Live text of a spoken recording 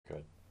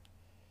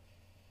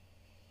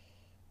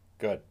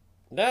Good.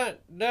 With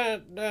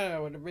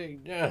a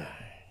big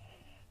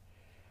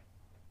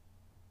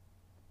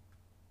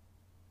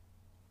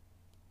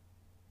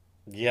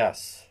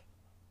Yes,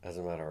 as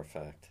a matter of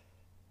fact.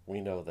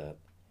 We know that.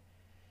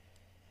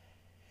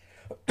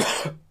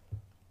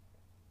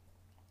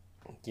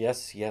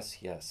 Yes, yes,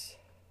 yes.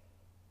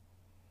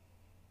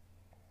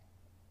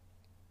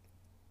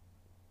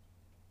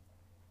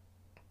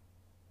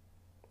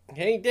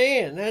 Hey,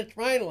 Dan, that's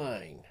my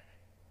line.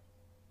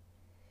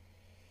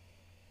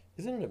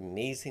 Isn't it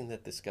amazing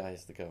that this guy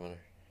is the governor?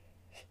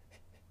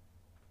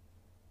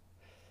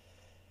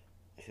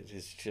 It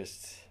is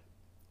just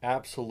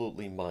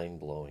absolutely mind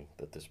blowing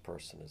that this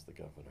person is the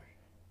governor.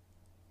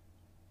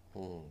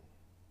 Hmm.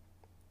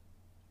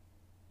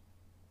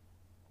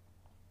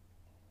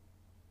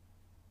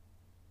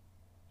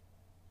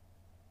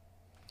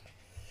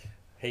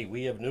 Hey,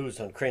 we have news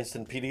on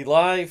Cranston PD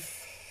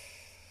Live.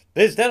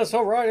 There's Dennis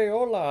O'Reilly.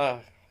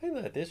 Hola. Hey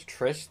there, there's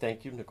Trish.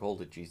 Thank you, Nicole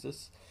to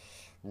Jesus.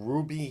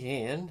 Ruby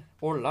Ann.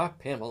 Hola,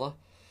 Pamela.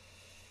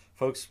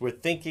 Folks, we're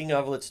thinking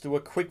of, let's do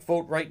a quick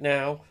vote right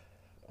now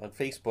on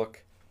Facebook.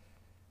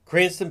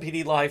 Cranston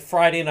PD Live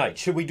Friday night.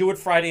 Should we do it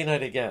Friday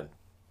night again?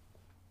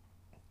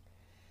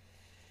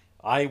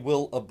 I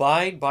will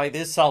abide by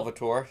this,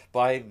 Salvatore,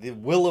 by the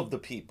will of the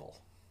people.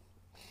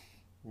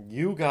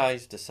 You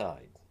guys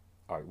decide.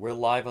 All right, we're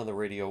live on the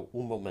radio.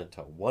 Un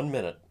momento. 1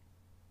 minute.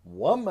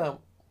 1 minute.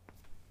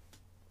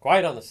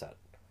 Quiet on the set.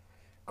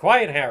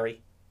 Quiet,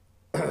 Harry.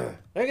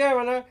 The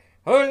governor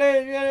who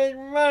lives in his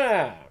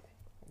mother.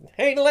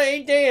 Hey,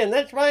 Lady Dan,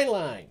 that's my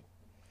line.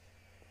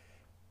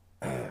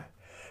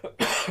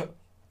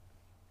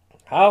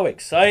 How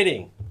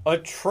exciting. A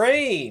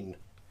train.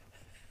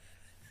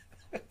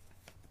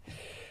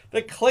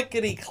 The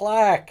clickety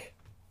clack.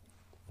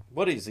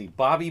 What is he,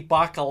 Bobby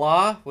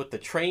Bacala with the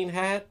train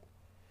hat?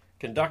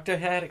 Conductor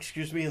hat,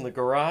 excuse me, in the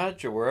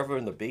garage or wherever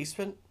in the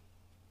basement?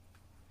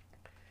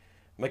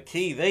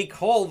 McKee, they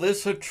call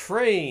this a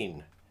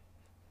train.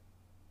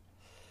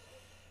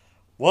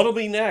 What'll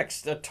be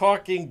next? A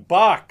talking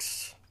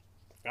box.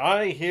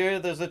 I hear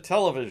there's a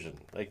television,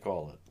 they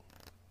call it.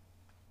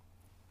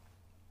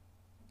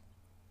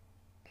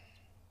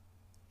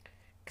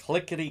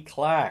 Clickety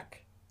clack.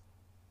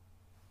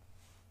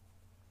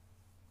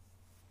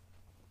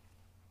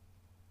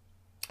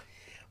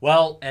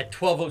 Well, at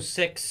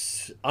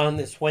 12:06 on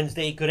this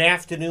Wednesday, good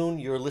afternoon.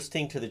 You're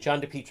listening to the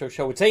John DePietro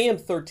Show. It's AM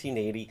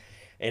 1380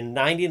 and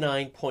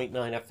 99.9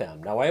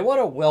 FM. Now, I want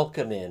to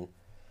welcome in,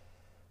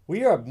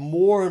 we are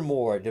more and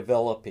more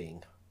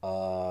developing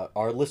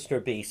our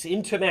listener base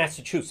into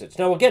Massachusetts.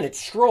 Now, again, it's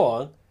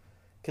strong. You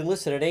can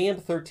listen at AM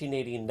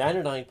 1380 and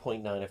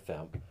 99.9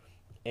 FM.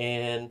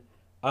 And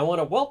I want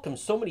to welcome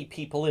so many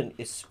people in,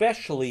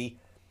 especially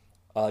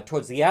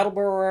towards the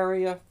Attleboro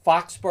area,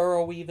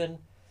 Foxborough even.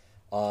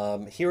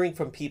 Hearing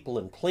from people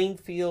in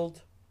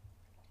Plainfield,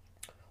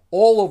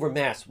 all over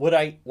Mass. What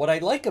I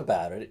like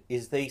about it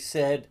is they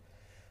said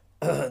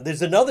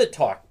there's another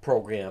talk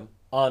program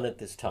on at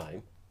this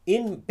time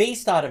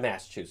based out of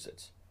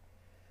Massachusetts,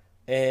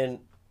 and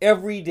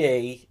every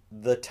day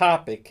the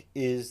topic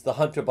is the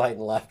Hunter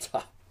Biden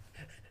laptop.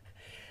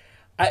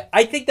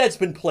 I think that's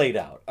been played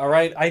out. All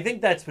right, I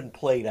think that's been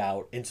played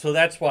out, and so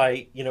that's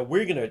why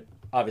we're going to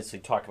obviously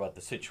talk about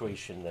the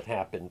situation that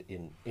happened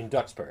in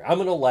Duxbury. I'm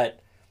going to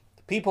let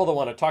people that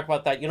want to talk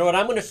about that, you know what,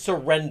 I'm going to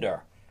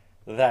surrender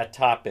that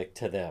topic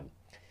to them.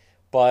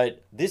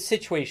 But this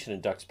situation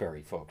in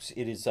Duxbury, folks,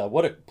 it is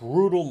what a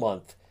brutal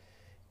month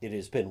it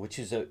has been,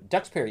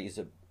 Duxbury is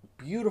a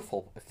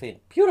beautiful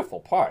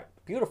part,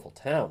 beautiful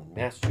town,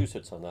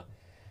 Massachusetts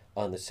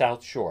on the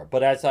South Shore.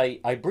 But as I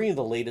bring you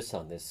the latest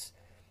on this,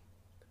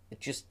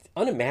 it's just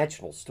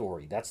unimaginable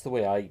story. That's the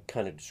way I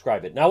kind of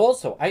describe it. Now,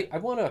 also,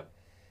 I'm going to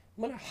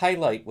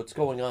highlight what's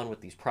going on with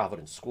these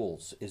Providence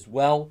schools as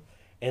well.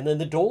 And then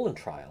the Dolan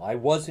trial. I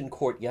was in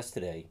court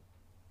yesterday.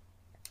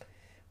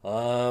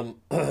 I'm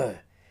not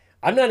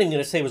even going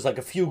to say it was like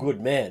a few good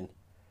men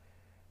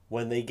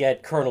when they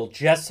get Colonel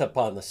Jessup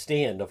on the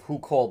stand of who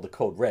called the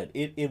code red.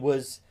 It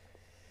was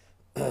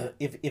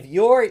if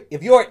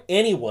you're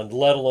anyone,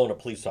 let alone a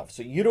police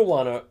officer, you don't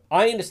want to.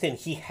 I understand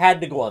he had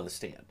to go on the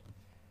stand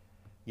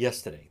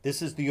yesterday.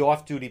 This is the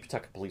off-duty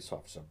Pawtucket police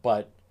officer,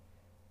 but.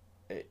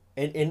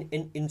 And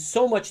in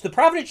so much, the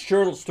Providence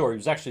Journal story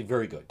was actually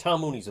very good.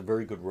 Tom Mooney's a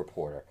very good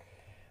reporter.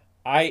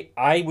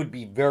 I would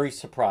be very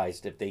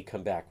surprised if they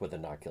come back with a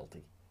not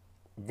guilty.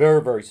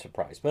 Very, very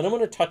surprised. But I'm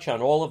going to touch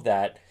on all of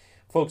that,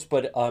 folks.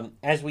 But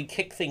as we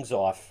kick things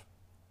off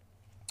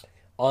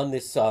on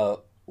this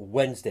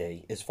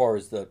Wednesday, as far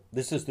as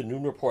this is the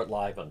Noon Report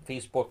Live on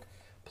Facebook.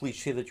 Please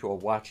share that you are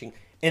watching.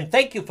 And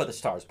thank you for the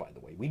stars, by the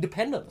way. We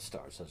depend on the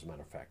stars, as a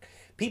matter of fact.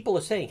 People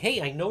are saying,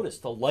 hey, I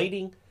noticed the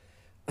lighting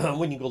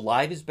when you go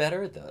live is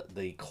better,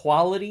 the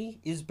quality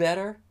is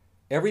better,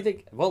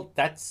 everything. Well,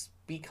 that's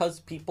because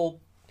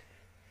people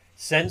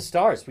send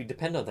stars. We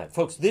depend on that.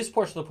 Folks, this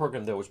portion of the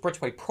program, though, was brought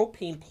to you by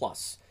Propane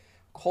Plus.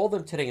 Call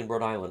them today in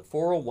Rhode Island,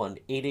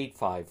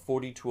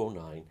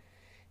 401-885-4209.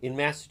 In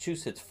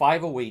Massachusetts,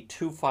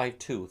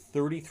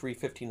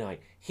 508-252-3359.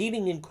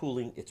 Heating and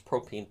cooling, it's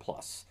Propane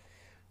Plus.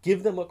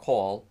 Give them a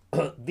call.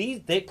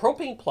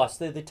 Propane Plus,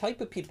 they're the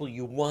type of people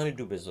you want to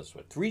do business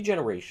with. 3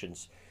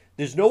 generations.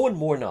 There's no one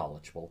more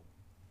knowledgeable.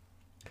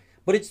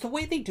 But it's the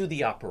way they do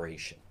the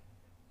operation.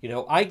 You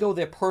know, I go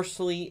there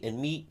personally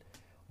and meet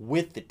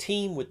with the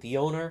team, with the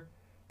owner.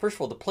 First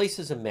of all, the place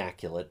is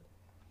immaculate.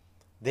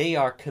 They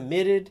are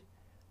committed.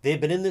 They've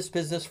been in this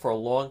business for a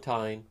long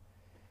time.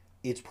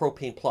 It's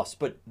Propane Plus.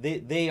 But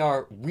they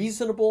are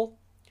reasonable.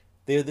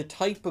 They're the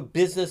type of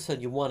business that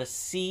you want to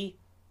see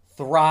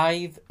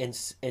thrive and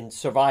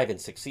survive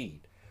and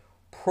succeed.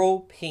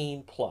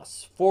 Propane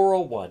Plus,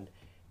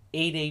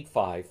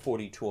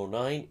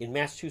 401-885-4209. In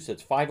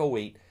Massachusetts,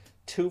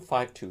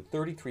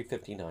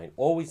 508-252-3359.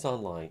 Always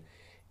online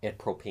at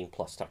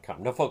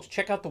propaneplus.com. Now, folks,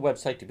 check out the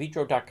website,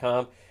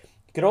 DePietro.com.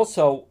 You can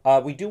also,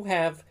 we did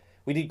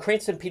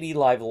Cranston PD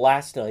Live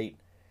last night.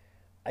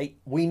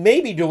 We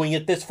may be doing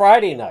it this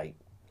Friday night.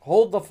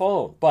 Hold the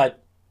phone.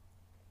 But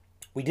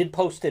we did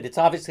post it. It's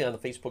obviously on the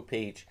Facebook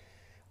page.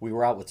 We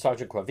were out with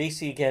Sergeant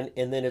Corvesi again.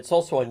 And then it's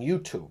also on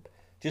YouTube.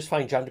 Just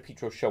find John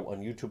DePietro Show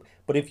on YouTube.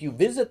 But if you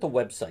visit the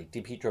website,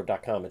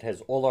 DePietro.com, it has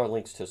all our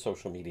links to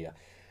social media.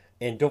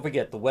 And don't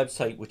forget the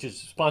website, which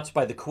is sponsored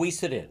by the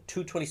Cohasset Inn,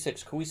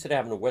 226 Cohasset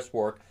Avenue, West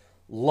Warwick.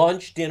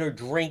 Lunch, dinner,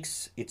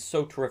 drinks. It's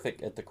so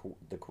terrific at the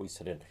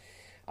Cohasset Inn.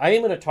 I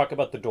am going to talk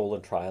about the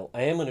Dolan trial.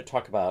 I am going to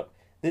talk about,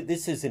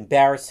 this is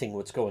embarrassing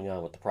what's going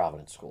on with the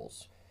Providence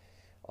schools.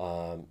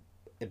 But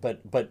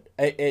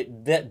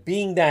that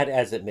being that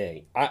as it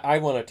may, I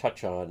want to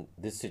touch on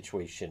this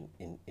situation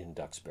in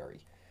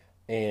Duxbury.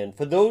 And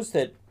for those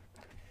that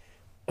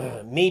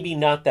maybe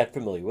not that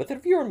familiar with it,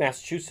 if you're in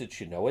Massachusetts,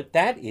 you know it.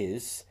 That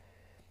is,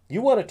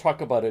 you want to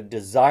talk about a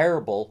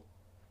desirable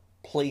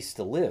place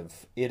to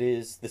live. It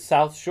is the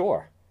South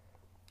Shore.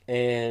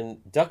 And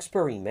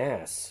Duxbury,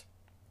 Mass.,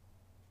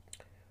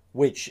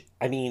 which,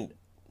 I mean,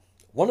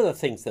 one of the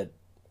things that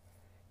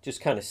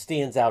just kind of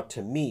stands out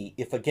to me,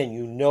 if again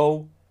you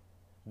know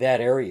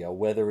that area,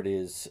 whether it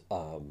is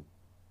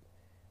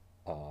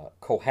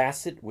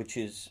Cohasset, which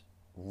is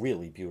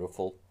really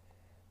beautiful,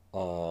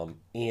 and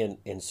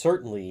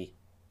certainly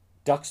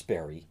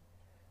Duxbury.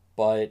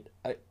 But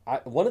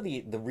one of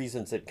the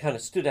reasons that kind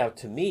of stood out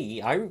to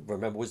me, I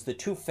remember, was the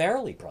 2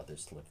 Farrelly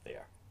brothers lived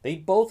there. They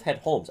both had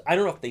homes. I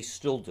don't know if they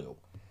still do,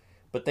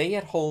 but they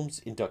had homes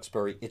in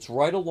Duxbury. It's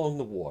right along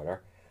the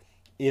water.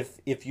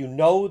 If you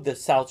know the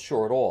South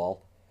Shore at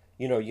all,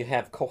 you know, you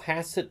have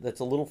Cohasset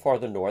that's a little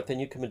farther north, and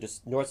you come into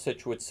North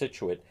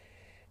Scituate,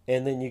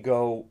 and then you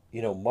go,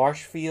 you know,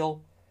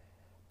 Marshfield.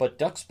 But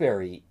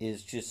Duxbury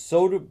is just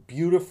so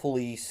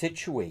beautifully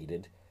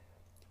situated,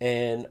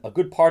 and a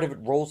good part of it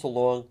rolls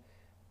along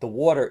the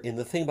water. And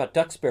the thing about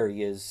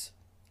Duxbury is,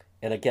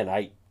 and again,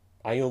 I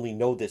only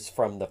know this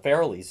from the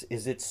Farrellys,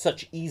 is it's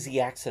such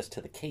easy access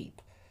to the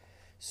Cape.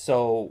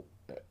 So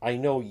I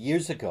know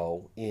years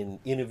ago in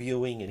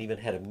interviewing and even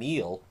had a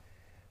meal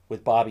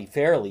with Bobby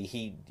Farrelly,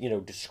 he, you know,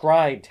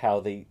 described how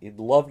they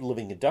loved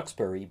living in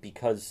Duxbury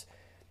because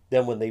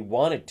then when they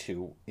wanted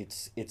to,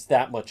 it's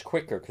that much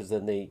quicker because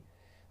then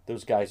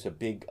those guys are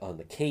big on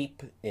the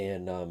Cape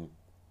and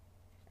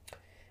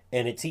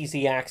it's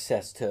easy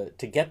access to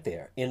get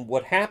there. And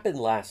what happened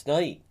last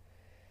night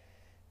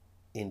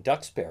in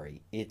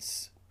Duxbury,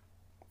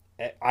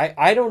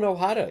 I don't know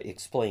how to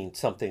explain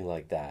something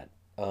like that.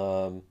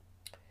 And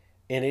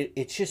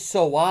it's just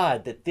so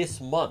odd that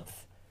this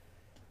month,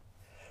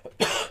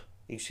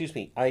 excuse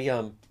me,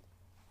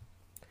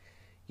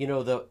 you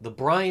know, the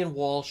Brian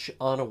Walsh,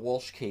 Anna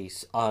Walsh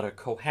case out of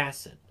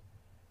Cohasset,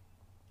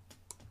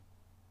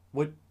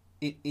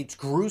 it's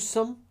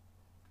gruesome.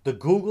 The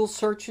Google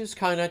searches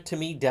kind of, to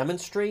me,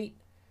 demonstrate.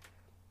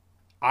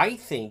 I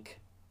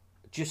think,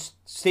 just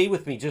stay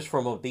with me just for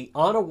a moment, the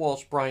Anna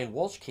Walsh, Brian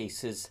Walsh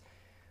cases,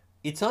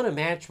 it's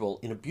unimaginable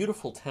in a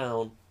beautiful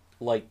town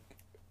like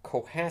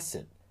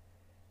Cohasset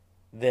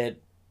that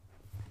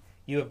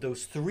you have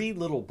those 3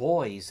 little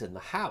boys in the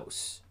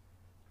house,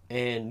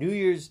 and New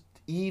Year's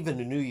Eve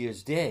and New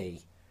Year's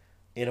Day,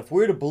 and if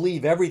we're to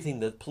believe everything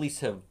that police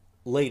have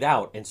laid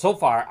out, and so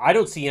far I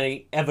don't see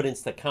any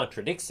evidence that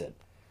contradicts it,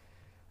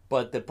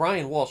 but that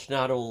Brian Walsh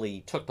not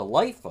only took the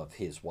life of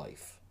his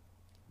wife,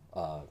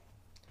 Anna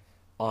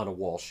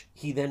Walsh,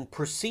 he then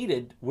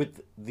proceeded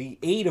with the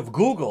aid of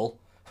Google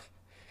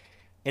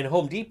and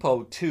Home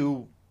Depot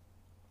to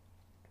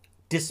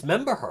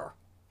dismember her,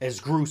 as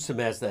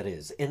gruesome as that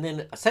is, and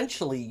then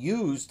essentially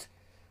used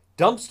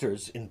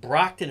dumpsters in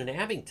Brockton and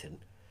Abington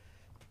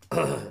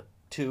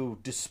to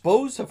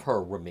dispose of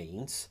her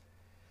remains,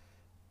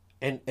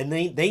 and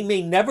they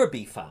may never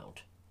be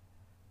found.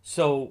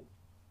 So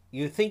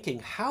you're thinking,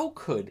 how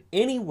could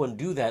anyone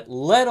do that,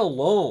 let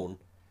alone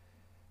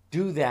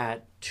do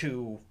that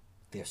to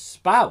their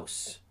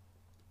spouse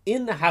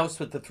in the house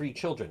with the 3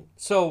 children?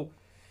 So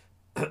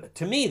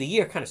to me, the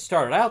year kind of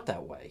started out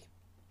that way.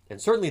 And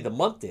certainly the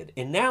month did.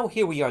 And now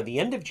here we are, the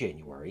end of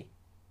January.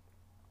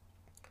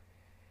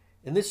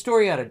 And this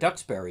story out of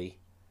Duxbury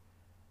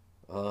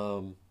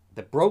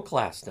that broke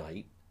last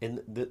night,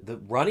 And the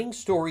running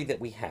story that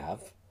we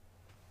have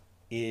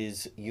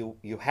is you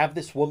have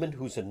this woman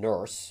who's a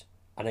nurse,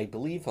 and I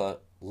believe a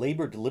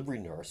labor delivery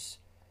nurse,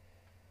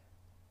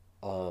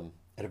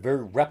 at a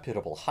very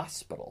reputable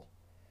hospital,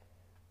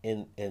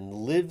 and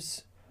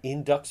lives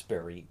in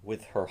Duxbury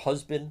with her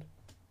husband,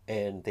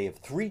 and they have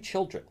three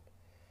children,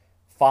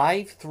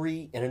 5,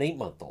 3, and an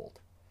 8-month-old.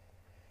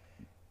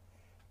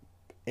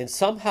 And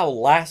somehow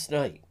last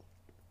night,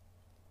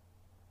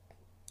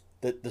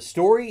 the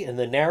story and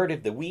the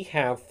narrative that we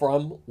have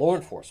from law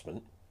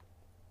enforcement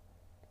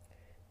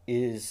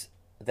is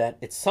that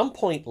at some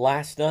point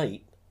last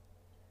night,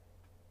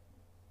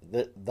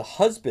 the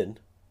husband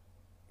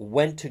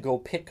went to go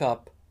pick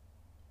up,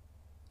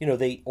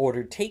 they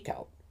ordered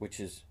takeout, which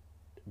is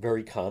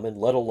very common,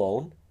 let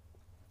alone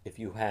if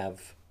you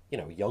have,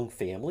 young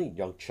family,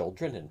 young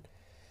children, and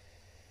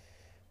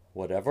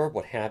whatever,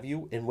 what have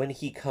you. And when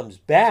he comes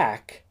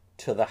back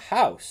to the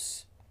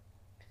house,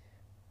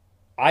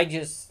 I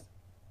just,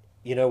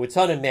 it's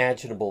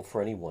unimaginable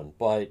for anyone,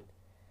 but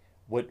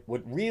what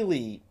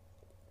really,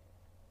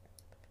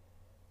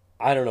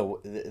 I don't know,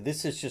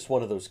 this is just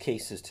one of those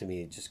cases to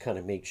me. It just kind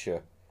of makes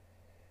you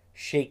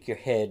shake your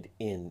head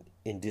in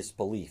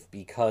disbelief,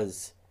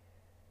 because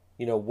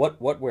what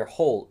we're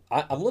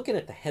I'm looking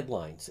at the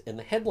headlines, and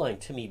the headline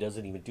to me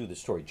doesn't even do the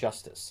story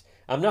justice.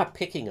 I'm not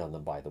picking on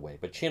them, by the way,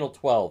 but Channel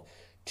 12,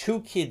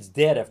 2 kids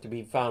dead after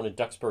being found in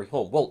Duxbury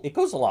home. Well, it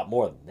goes a lot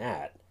more than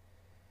that.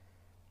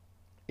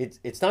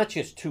 It's not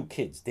just 2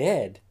 kids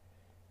dead.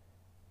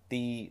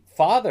 The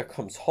father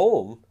comes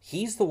home.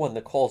 He's the one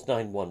that calls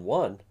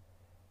 911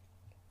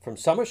 from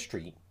Summer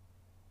Street.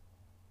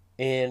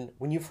 And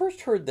when you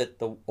first heard that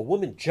a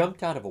woman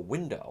jumped out of a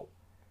window,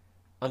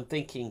 I'm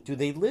thinking, do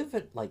they live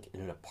in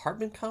an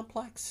apartment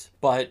complex?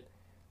 But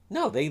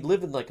no, they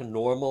live in like a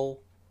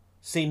normal,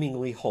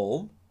 seemingly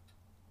home.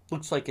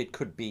 Looks like it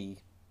could be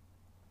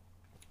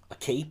a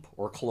Cape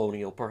or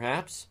Colonial,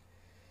 perhaps.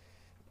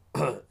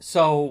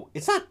 So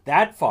it's not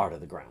that far to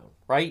the ground,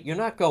 right? You're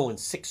not going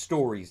 6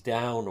 stories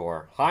down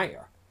or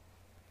higher.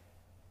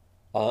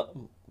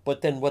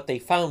 But then what they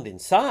found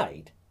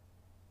inside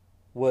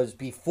was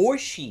before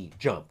she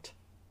jumped.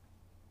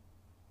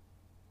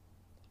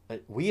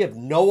 We have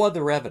no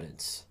other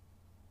evidence.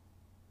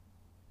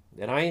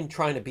 And I am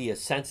trying to be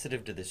as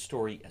sensitive to this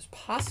story as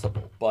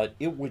possible, but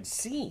it would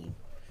seem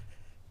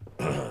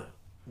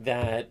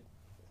that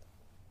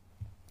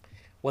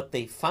what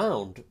they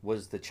found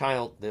was the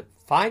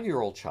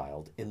 5-year-old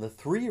child and the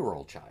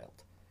 3-year-old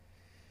child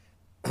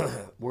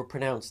were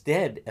pronounced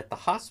dead at the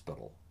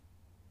hospital.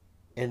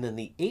 And then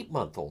the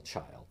 8-month-old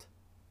child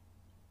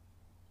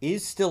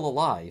is still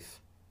alive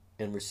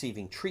and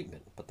receiving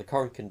treatment, but the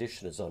current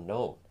condition is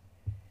unknown.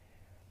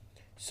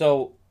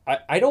 So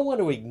I don't want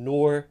to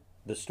ignore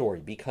the story,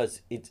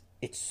 because it's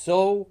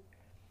so,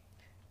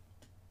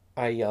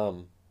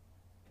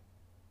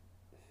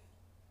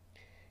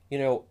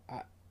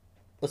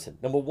 listen,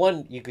 number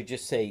one, you could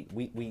just say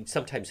we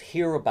sometimes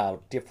hear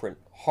about different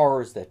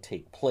horrors that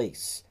take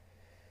place,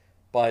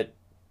 but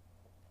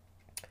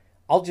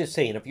I'll just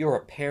say, and if you're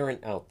a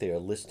parent out there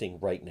listening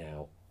right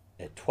now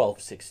at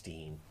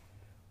 12:16,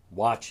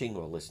 watching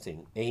or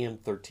listening AM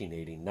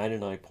 1380,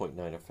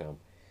 99.9 FM,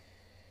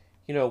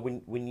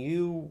 when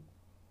you,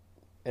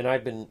 and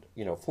I've been,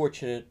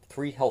 fortunate,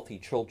 3 healthy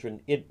children,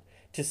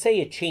 to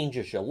say it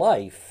changes your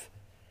life,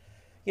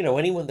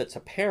 anyone that's a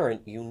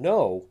parent,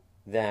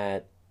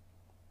 that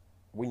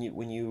when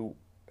you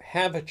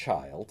have a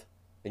child,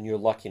 and you're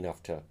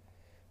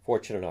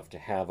fortunate enough to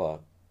have a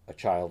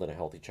child and a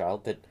healthy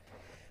child, that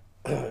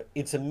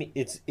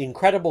it's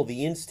incredible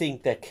the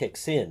instinct that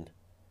kicks in,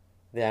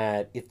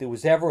 that if there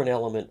was ever an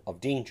element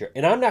of danger,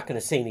 and I'm not going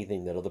to say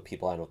anything that other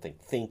people I don't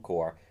think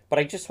but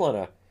I just want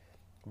to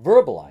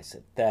verbalize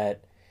it,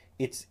 that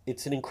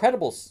it's an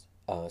incredible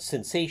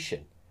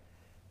sensation,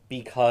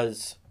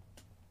 because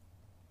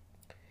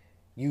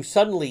you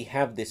suddenly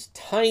have this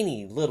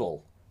tiny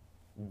little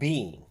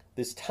being,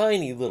 this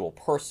tiny little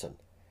person,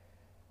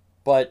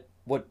 but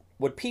what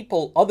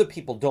other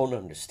people don't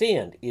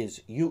understand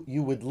is you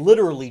would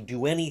literally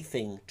do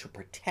anything to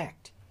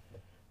protect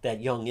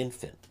that young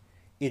infant.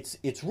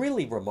 It's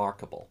really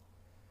remarkable,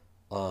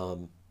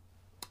 and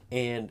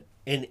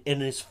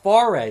as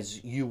far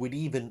as you would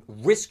even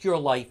risk your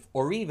life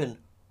or even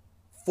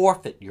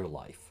forfeit your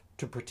life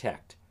to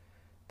protect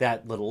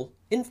that little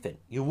infant,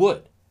 you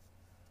would.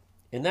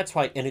 And that's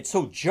why, and it's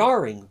so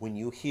jarring when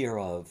you hear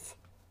of,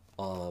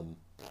 and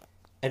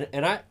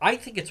I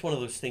think it's one of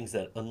those things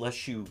that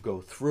unless you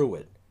go through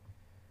it,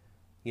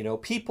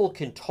 people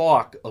can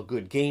talk a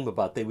good game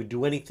about they would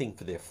do anything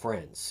for their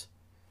friends,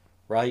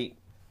 right?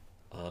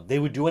 They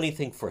would do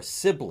anything for a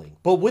sibling,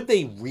 but would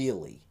they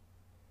really?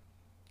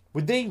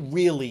 Would they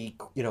really,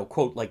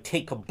 quote, like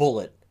take a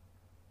bullet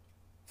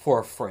for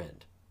a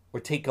friend, or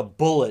take a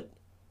bullet,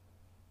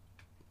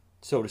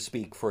 so to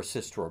speak, for a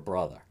sister or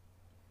brother?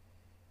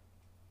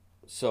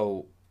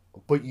 So,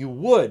 but you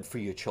would for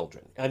your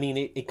children. I mean,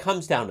 it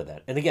comes down to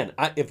that. And again,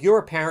 if you're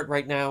a parent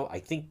right now, I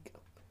think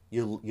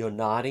you're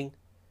nodding,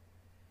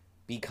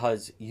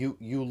 because you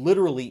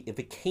literally, if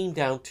it came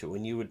down to,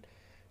 and you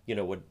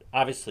would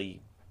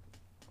obviously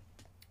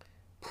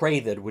pray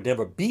that it would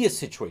never be a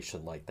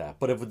situation like that.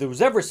 But if there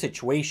was ever a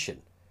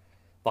situation,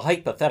 the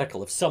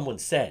hypothetical, if someone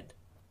said,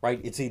 right,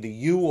 it's either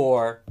you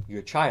or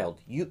your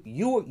child,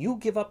 you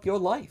give up your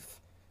life.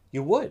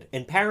 You would.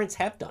 And parents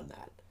have done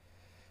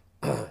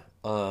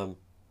that.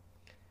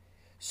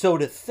 So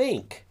to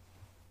think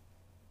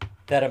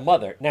that a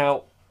mother,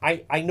 now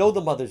I know the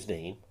mother's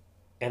name,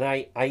 and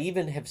I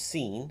even have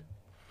seen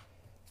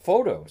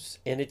photos,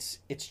 and it's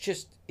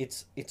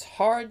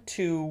hard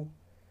to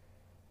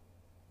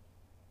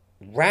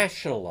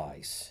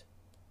rationalize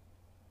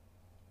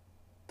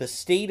the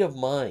state of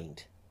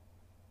mind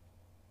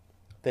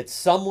that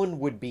someone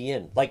would be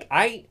in. Let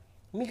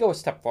me go a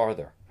step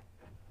farther.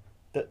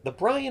 The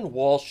Brian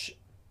Walsh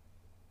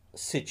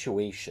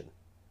situation,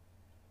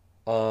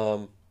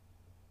 the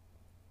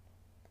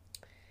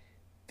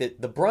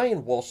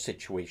Brian Walsh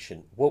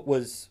situation, what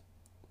was,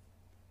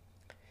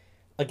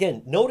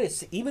 again,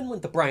 notice, even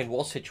with the Brian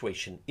Walsh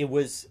situation, it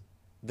was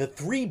the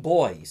three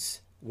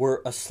boys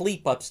were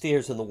asleep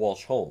upstairs in the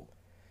Walsh home.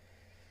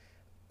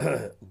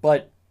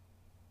 But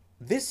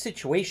this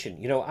situation,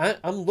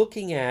 I'm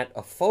looking at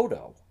a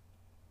photo,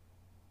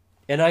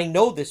 and I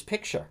know this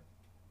picture.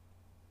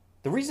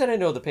 The reason I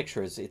know the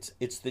picture is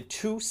it's the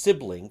two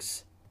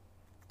siblings,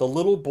 the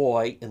little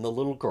boy and the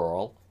little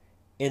girl,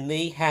 and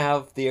they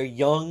have their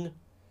young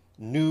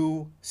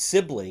new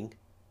sibling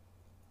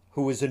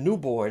who is a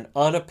newborn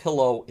on a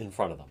pillow in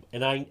front of them.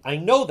 And I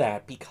know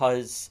that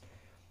because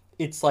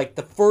it's like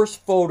the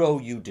first photo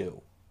you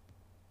do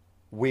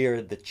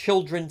where the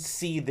children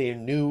see their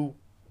new,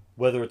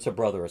 whether it's a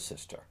brother or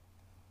sister.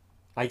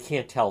 I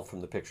can't tell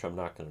from the picture. I'm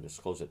not going to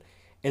disclose it.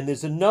 And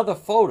there's another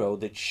photo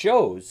that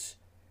shows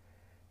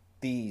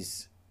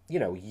these,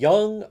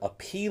 young,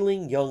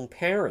 appealing young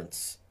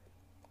parents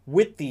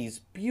with these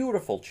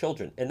beautiful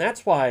children. And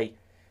that's why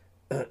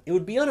it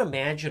would be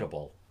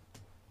unimaginable.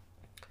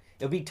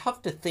 It would be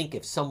tough to think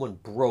if someone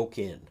broke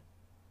in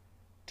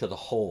to the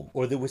home,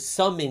 or there was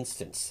some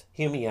instance,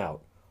 hear me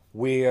out,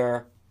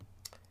 where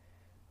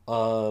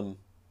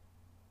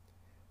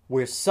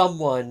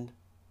someone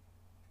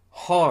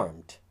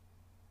harmed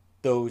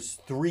those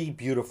three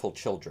beautiful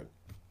children,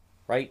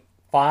 right?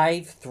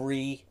 5,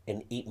 3,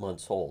 and 8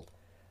 months old.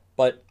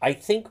 But I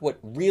think what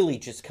really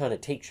just kind of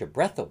takes your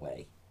breath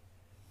away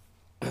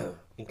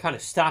and kind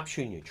of stops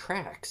you in your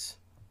tracks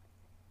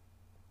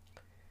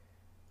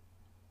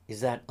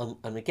is that,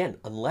 and again,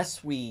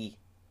 unless we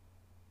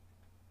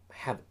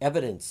have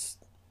evidence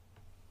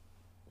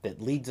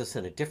that leads us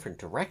in a different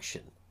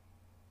direction,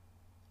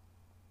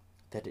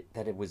 that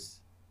it was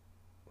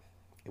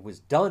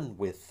done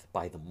with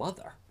by the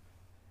mother.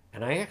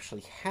 And I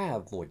actually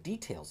have more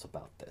details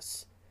about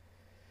this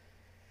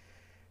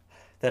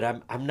that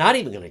I'm not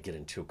even going to get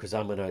into, because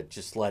I'm going to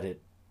just let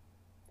it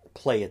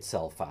play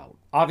itself out.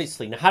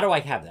 Obviously, now how do I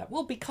have that?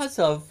 Well, because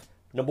of,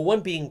 number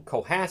one, being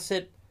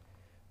Cohasset,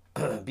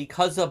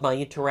 because of my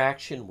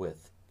interaction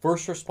with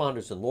first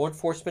responders and law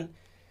enforcement,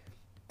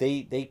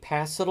 they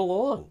pass it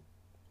along.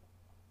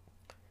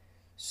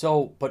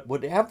 So, but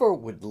whatever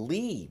would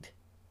lead,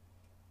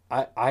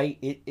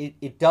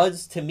 it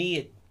does to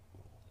me.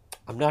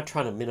 I'm not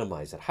trying to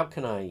minimize it. How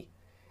can I?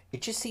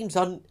 It just seems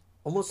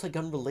almost like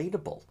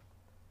unrelatable.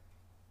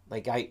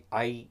 Like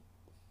I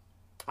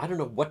don't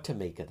know what to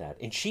make of that.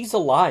 And she's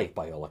alive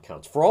by all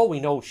accounts. For all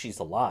we know, she's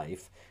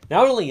alive.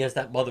 Not only is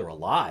that mother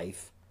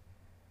alive,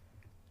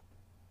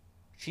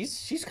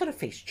 she's going to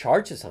face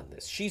charges on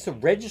this. She's a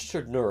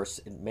registered nurse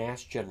in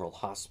Mass General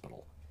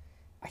Hospital.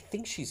 I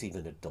think she's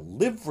even a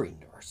delivery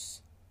nurse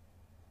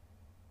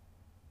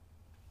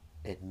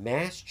at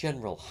Mass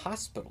General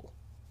Hospital.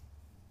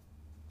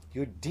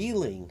 You're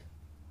dealing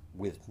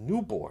with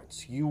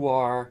newborns. You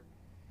are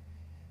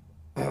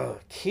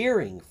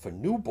caring for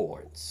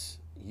newborns.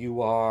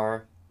 You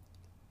are,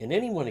 and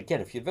anyone, again,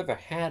 if you've ever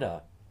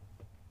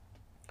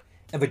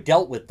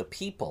dealt with the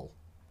people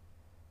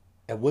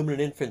and women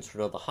and infants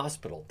from the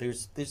hospital,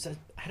 there's just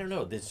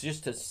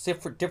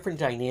a different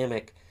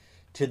dynamic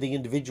to the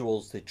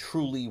individuals that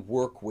truly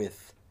work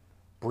with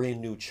brand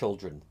new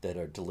children that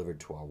are delivered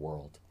to our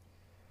world.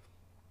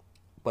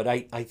 But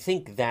I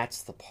think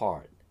that's the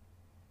part,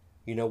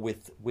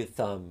 with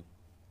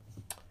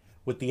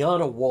the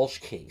Anna Walsh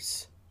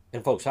case.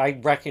 And folks, I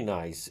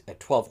recognize at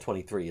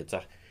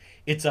 12:23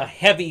 it's a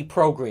heavy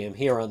program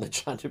here on the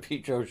John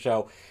DePetro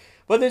Show,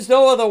 but there's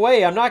no other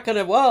way. I'm not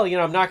gonna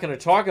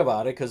talk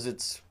about it because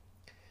it's,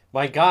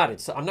 my God,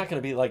 I'm not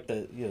gonna be like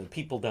the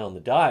people down the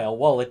dial.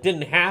 Well, it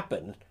didn't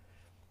happen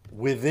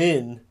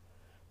within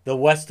the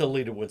Western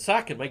Leader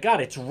Woonsocket. My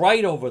God, it's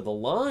right over the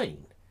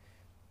line.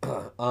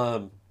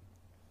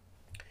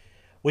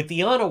 With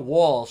the Anna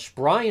Walsh,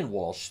 Brian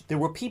Walsh, there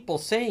were people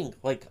saying,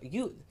 like,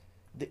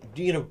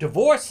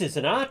 divorce is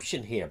an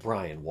option here,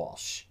 Brian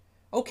Walsh.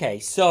 Okay,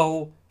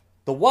 so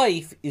the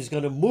wife is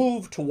going to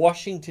move to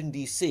Washington,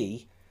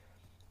 D.C.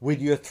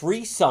 with your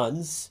 3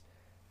 sons,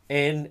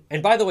 and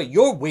by the way,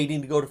 you're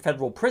waiting to go to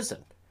federal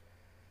prison.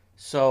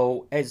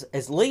 So,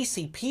 as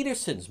Lacey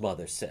Peterson's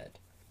mother said,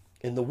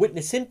 in the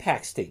witness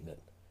impact statement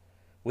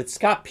with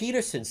Scott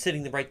Peterson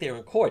sitting right there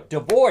in court.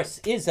 Divorce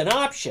is an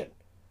option.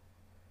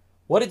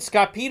 What did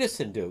Scott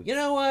Peterson do? You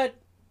know what?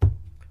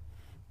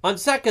 On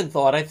second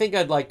thought, I think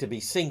I'd like to be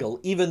single,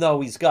 even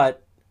though he's got,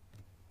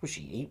 was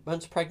she 8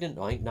 months pregnant,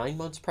 9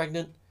 months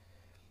pregnant?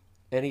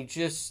 And he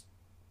just,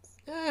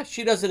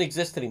 she doesn't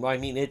exist anymore. I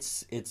mean,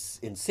 it's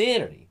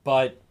insanity.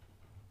 But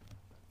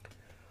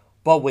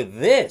with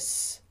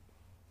this,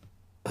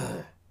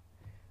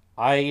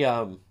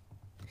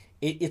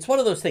 it's one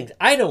of those things.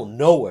 I don't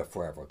know if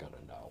we're ever going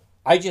to know.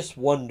 I just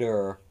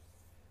wonder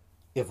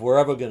if we're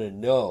ever going to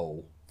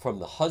know from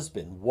the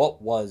husband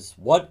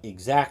what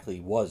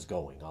exactly was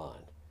going on.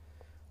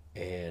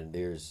 And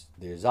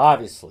there's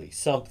obviously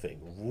something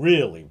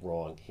really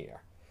wrong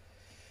here.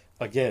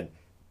 Again,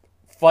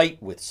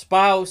 fight with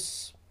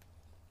spouse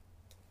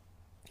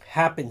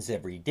happens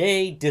every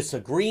day,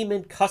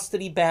 disagreement,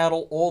 custody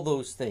battle, all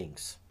those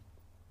things.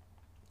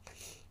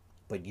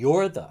 But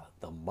you're the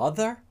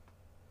mother?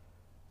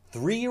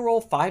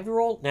 3-year-old,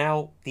 5-year-old?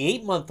 Now, the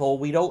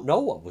 8-month-old, we don't know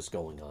what was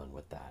going on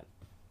with that.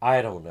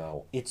 I don't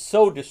know. It's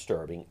so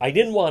disturbing. I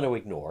didn't want to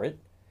ignore it.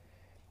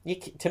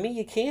 To me,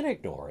 you can't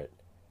ignore it.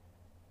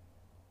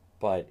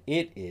 But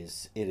it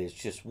is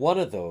just one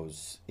of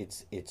those.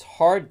 It's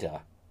hard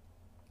to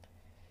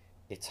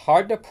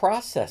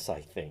process,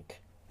 I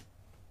think.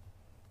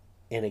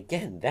 And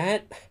again,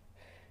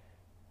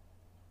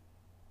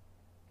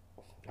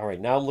 all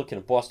right, now I'm looking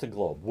at Boston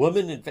Globe.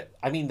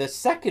 The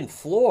second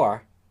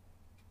floor,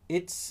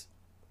 it's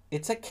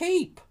a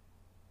cape.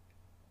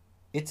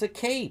 It's a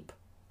cape.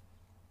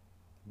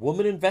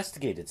 Woman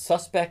investigated.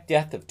 Suspect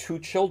death of 2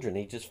 children,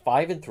 ages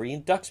 5 and 3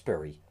 in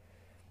Duxbury.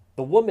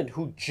 The woman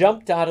who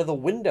jumped out of the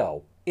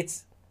window.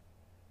 It's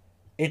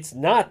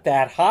not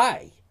that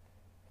high.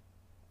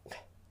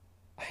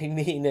 I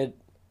mean,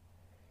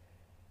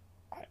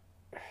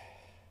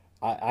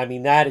 I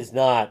mean, that is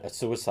not a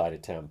suicide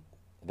attempt.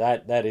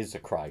 That is a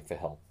cry for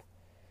help.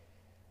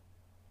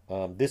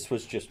 This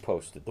was just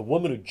posted. The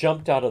woman who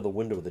jumped out of the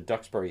window of the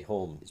Duxbury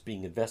home is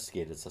being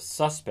investigated as a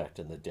suspect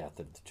in the death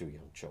of the 2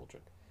 young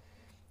children.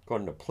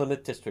 According to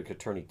Plymouth District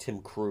Attorney Tim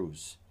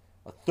Cruz,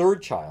 a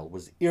 3rd child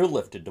was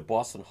airlifted to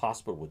Boston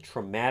Hospital with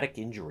traumatic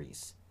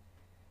injuries.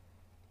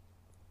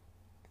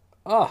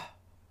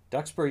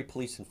 Duxbury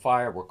Police and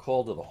Fire were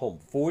called to the home,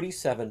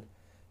 47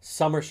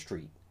 Summer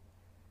Street,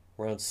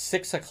 around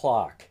 6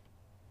 o'clock,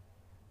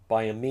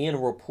 by a man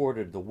who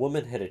reported the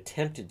woman had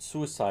attempted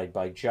suicide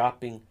by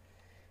jumping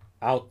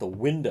out the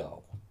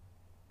window.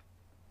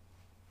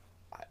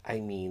 I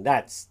mean,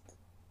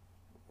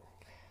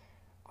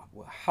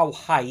 how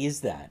high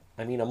is that?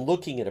 I mean, I'm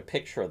looking at a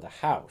picture of the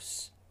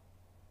house.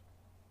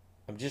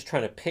 I'm just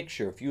trying to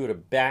picture if you had a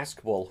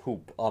basketball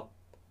hoop up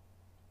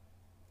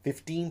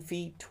 15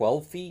 feet,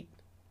 12 feet.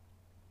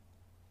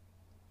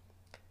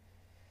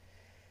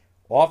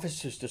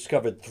 Officers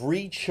discovered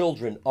 3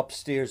 children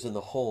upstairs in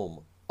the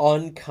home,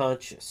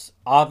 unconscious,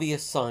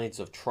 obvious signs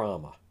of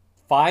trauma.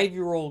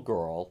 5-year-old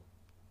girl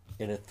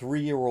and a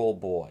 3-year-old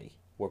boy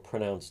were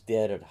pronounced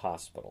dead at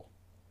hospital.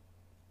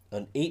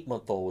 An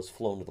 8-month-old was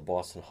flown to the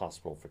Boston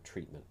Hospital for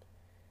treatment.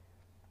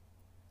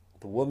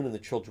 The woman and the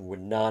children were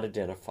not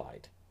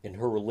identified, and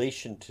her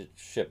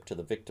relationship to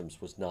the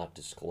victims was not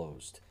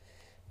disclosed.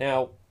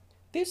 Now,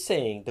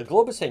 the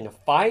Globe is saying a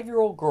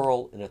 5-year-old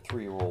girl and a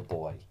 3-year-old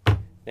boy.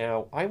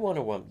 Now, I want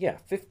to,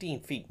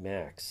 15 feet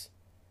max.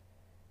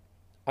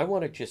 I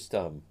want to just,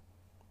 the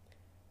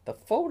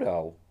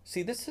photo,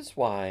 see, this is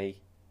why,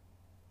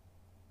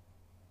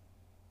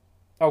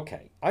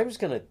 okay,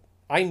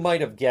 I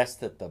might have guessed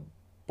that the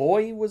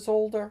boy was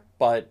older,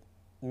 but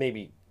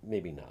maybe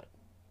not.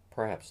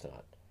 Perhaps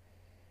not.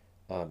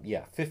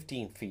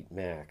 15 feet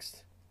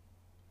max.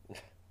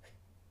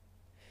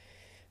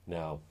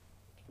 No.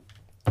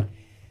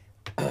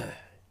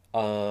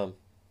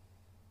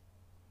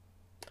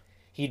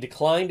 He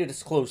declined to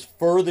disclose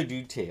further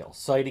details,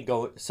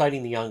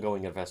 citing the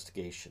ongoing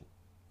investigation.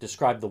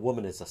 Described the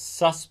woman as a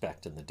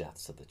suspect in the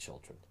deaths of the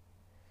children.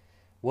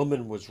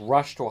 Woman was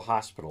rushed to a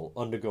hospital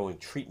undergoing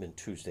treatment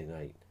Tuesday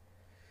night.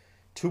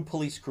 2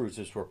 police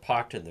cruisers were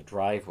parked in the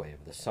driveway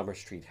of the Summer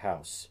Street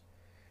house.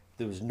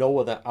 There was no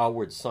other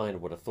outward sign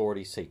of what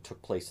authorities say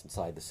took place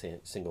inside the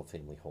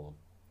single-family home.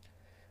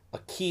 A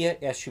Kia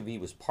SUV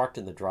was parked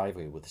in the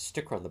driveway with a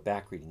sticker on the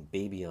back reading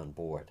 "Baby on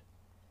Board."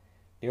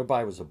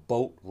 Nearby was a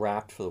boat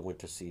wrapped for the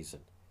winter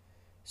season.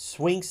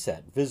 Swing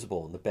set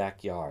visible in the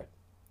backyard,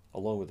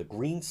 along with a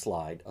green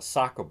slide, a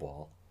soccer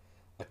ball,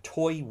 a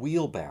toy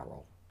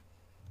wheelbarrow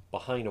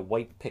behind a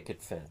white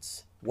picket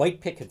fence.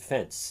 White picket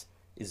fence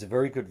is a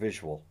very good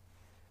visual.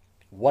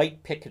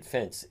 White picket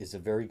fence is a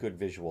very good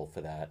visual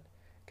for that,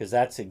 because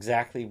that's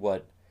exactly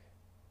what,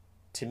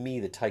 to me,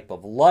 the type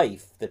of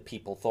life that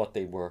people thought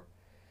they were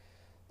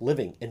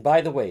living. And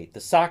by the way,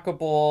 the soccer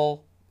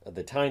ball,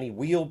 the tiny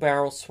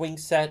wheelbarrow swing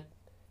set,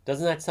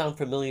 doesn't that sound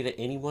familiar to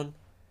anyone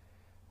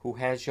who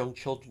has young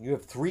children? You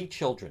have 3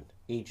 children,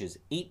 ages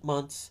 8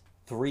 months,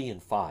 3,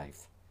 and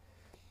 5.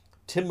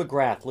 Tim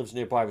McGrath lives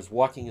nearby, was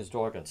walking his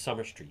dog on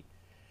Summer Street.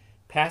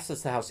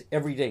 passes the house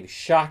every day,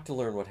 shocked to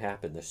learn what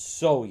happened. They're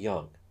so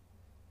young.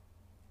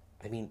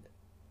 I mean,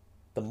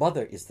 the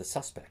mother is the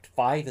suspect,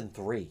 5 and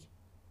 3.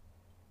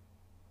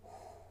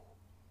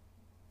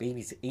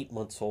 Baby's 8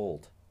 months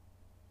old.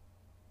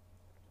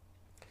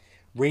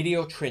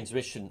 Radio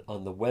transmission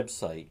on the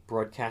website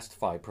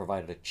Broadcastify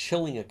provided a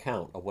chilling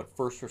account of what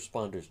first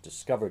responders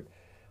discovered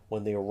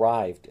when they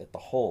arrived at the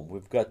home.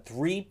 We've got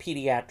 3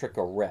 pediatric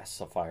arrests,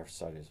 a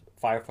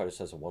firefighter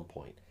says at one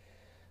point.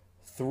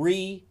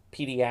 3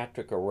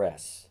 pediatric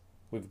arrests.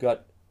 We've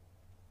got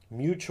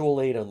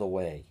mutual aid on the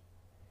way.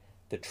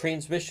 The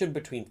transmission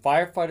between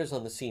firefighters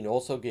on the scene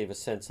also gave a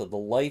sense of the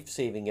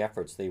life-saving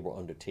efforts they were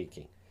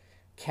undertaking.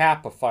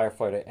 Cap, a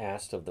firefighter,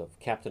 asked of the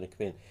captain of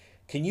command,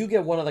 "Can you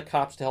get one of the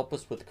cops to help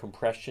us with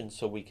compression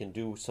so we can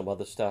do some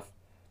other stuff?"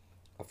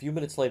 A few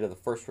minutes later, the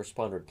first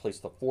responder had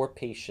placed the 4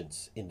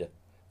 patients into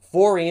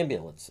 4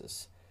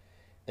 ambulances,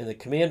 and the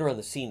commander on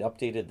the scene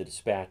updated the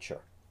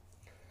dispatcher.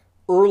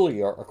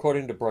 Earlier,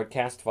 according to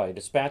Broadcastify, a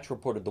dispatcher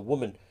reported the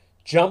woman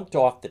jumped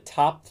off the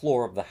top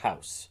floor of the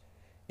house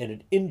and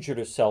had injured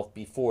herself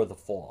before the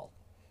fall.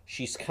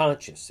 She's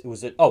conscious. It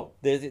was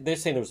they're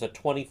saying it was a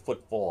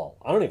 20-foot fall.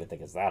 I don't even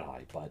think it's that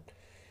high, but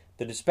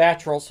the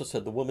dispatcher also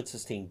said the woman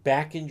sustained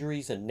back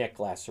injuries and neck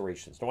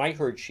lacerations. Now, I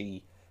heard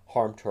she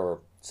harmed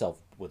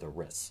herself with her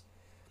wrists.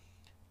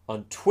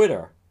 On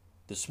Twitter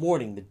this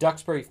morning, the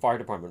Duxbury Fire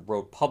Department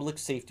wrote public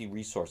safety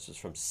resources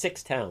from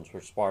 6 towns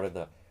were part of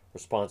the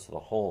response to the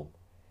home.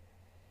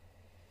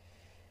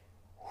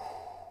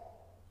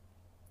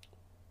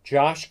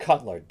 Josh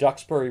Cutler,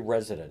 Duxbury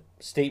resident,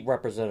 state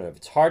representative.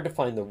 It's hard to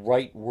find the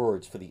right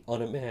words for the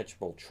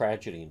unimaginable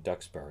tragedy in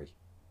Duxbury.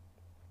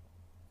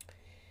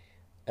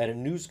 At a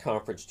news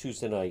conference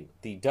Tuesday night,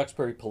 the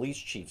Duxbury police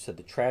chief said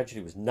the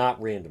tragedy was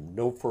not random,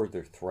 no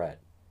further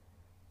threat.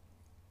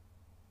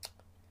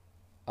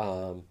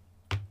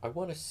 I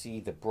want to see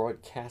the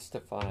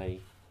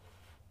Broadcastify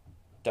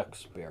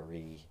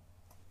Duxbury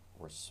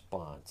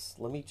response.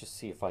 Let me just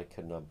see if I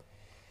can,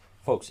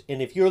 folks.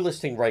 And if you're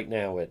listening right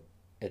now at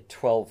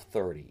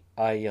 12:30,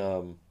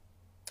 I'm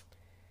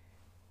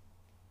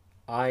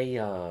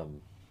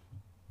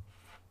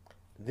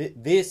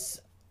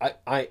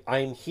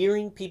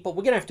hearing people.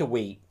 We're gonna have to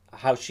wait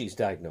how she's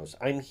diagnosed.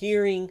 I'm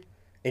hearing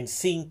and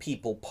seeing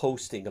people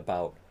posting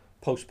about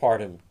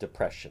postpartum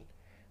depression,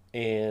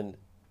 and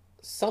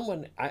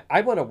someone I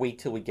want to wait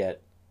till we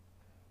get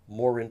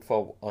more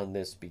info on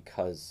this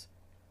because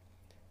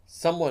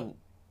someone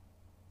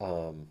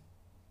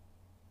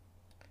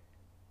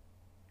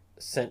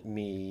sent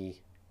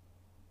me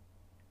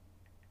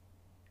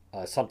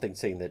something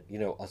saying that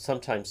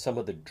sometimes some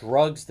of the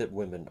drugs that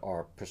women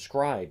are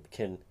prescribed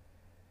can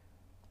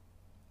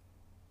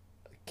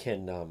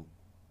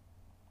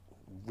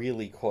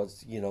really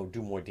cause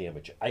do more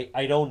damage.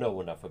 I don't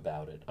know enough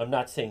about it. I'm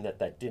not saying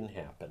that didn't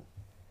happen,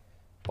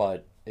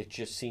 but it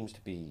just seems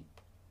to be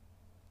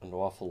an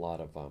awful lot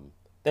of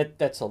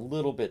that's a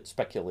little bit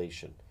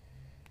speculation.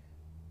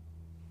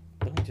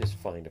 Let me just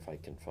find if I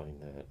can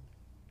find that.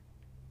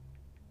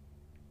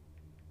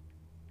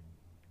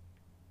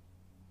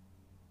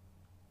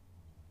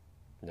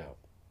 No.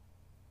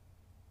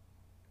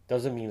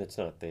 Doesn't mean it's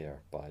not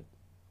there, but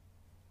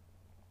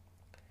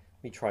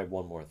let me try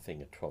one more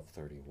thing at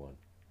 12:31.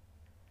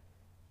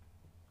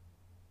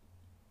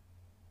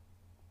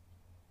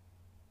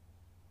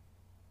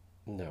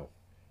 No.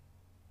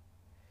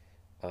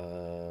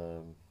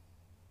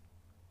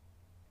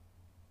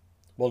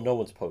 Well, no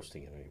one's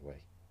posting it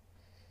anyway.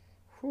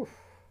 Whew.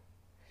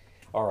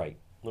 All right,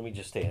 let me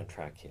just stay on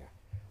track here.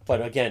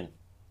 But again,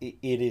 it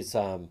is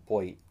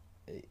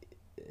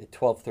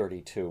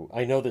 12:32.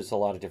 I know there's a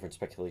lot of different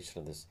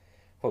speculation on this,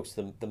 folks.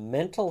 The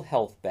mental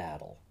health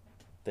battle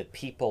that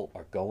people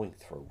are going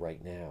through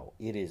right now,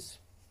 it is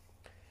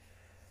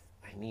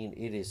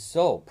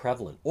so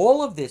prevalent.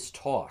 All of this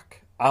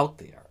talk out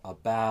there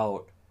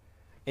about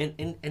and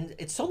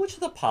it's so much of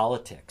the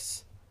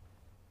politics,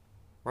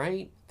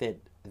 right? That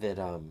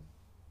I'm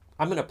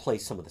going to play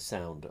some of the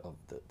sound of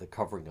the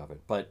covering of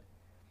it, but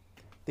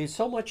there's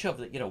so much of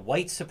the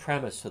white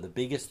supremacists are the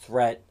biggest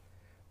threat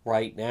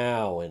right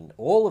now, and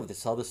all of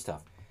this other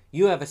stuff.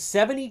 You have a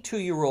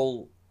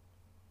 72-year-old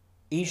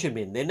Asian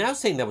man. They're now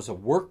saying there was a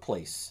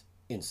workplace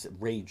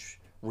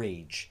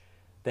rage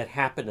that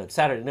happened on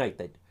Saturday night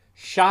that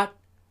shot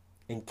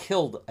and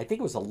killed. I think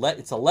it was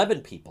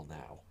 11 people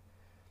now.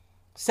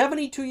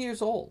 72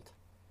 years old.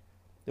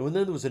 And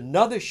then there was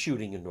another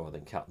shooting in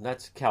Northern California.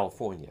 That's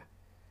California.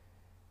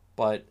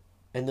 And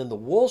then the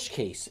Walsh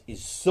case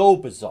is so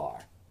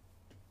bizarre,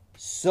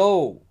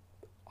 so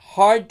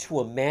hard to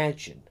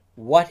imagine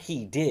what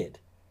he did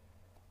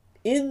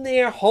in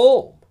their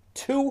home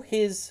to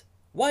his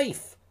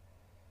wife.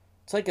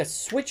 It's like a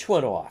switch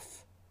went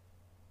off.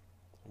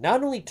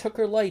 Not only took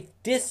her life,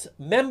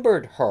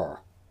 dismembered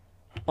her.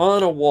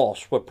 Anna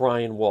Walsh, what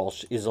Brian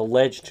Walsh is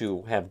alleged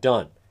to have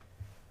done.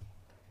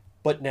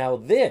 But now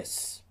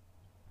this,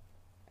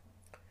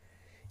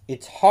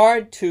 it's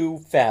hard to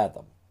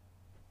fathom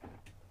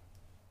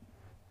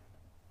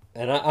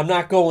and I'm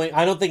not going,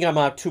 I don't think I'm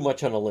out too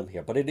much on a limb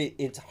here, but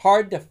it's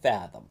hard to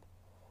fathom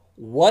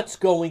what's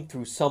going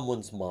through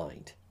someone's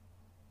mind.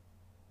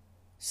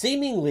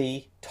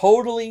 Seemingly,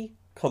 totally,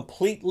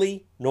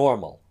 completely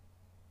normal.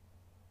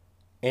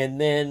 And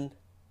then,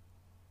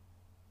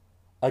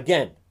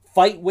 again,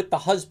 fight with the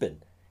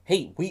husband.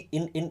 Hey, we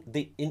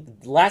in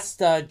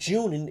last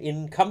June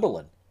in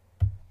Cumberland,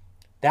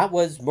 that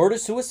was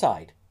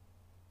murder-suicide.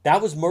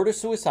 That was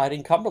murder-suicide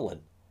in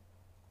Cumberland.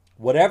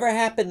 Whatever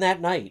happened that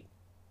night,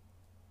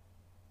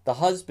 the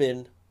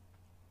husband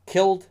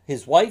killed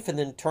his wife and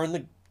then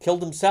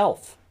killed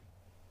himself.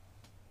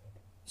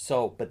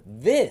 So, but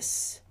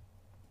this,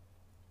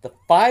 the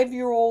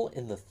 5-year-old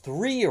and the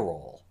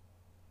 3-year-old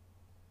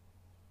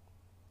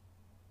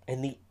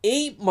and the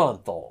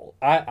 8-month-old,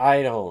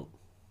 I don't.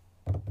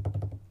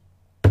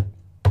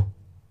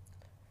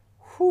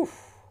 Whew.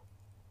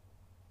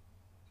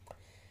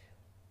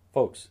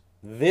 Folks,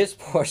 this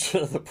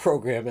portion of the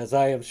program, as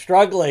I am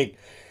struggling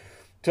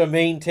to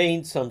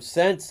maintain some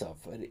sense of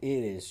it, it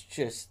is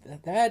just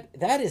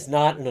that is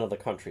not another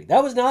country.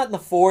 That was not in the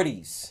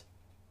 40s,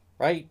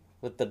 right?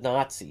 With the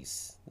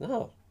Nazis.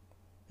 No.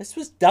 This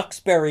was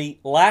Duxbury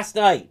last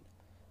night,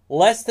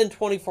 less than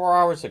 24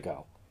 hours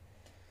ago.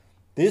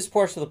 This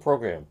portion of the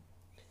program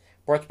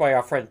brought to you by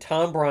our friend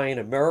Tom Bryan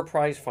of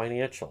Ameriprise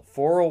Financial,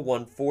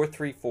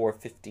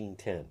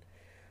 401-434-1510.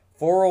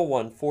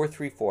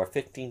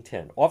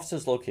 401-434-1510.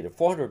 Offices located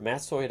 400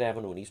 Massasoit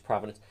Avenue in East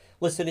Providence.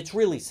 Listen, it's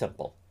really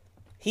simple.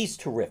 He's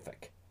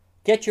terrific.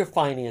 Get your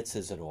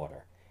finances in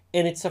order.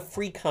 And it's a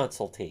free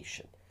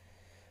consultation.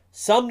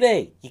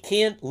 Someday, you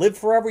can't live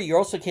forever. You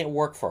also can't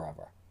work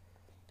forever.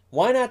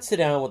 Why not sit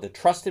down with a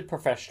trusted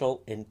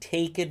professional and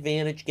take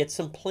advantage, get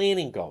some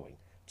planning going?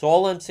 That's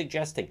all I'm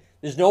suggesting.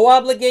 There's no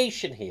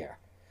obligation here.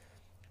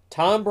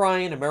 Tom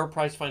Bryan,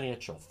 Ameriprise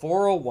Financial,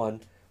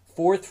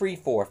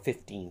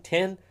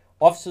 401-434-1510.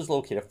 Offices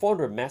located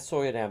 400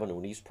 Massasoit Avenue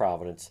in East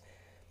Providence.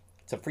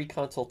 It's a free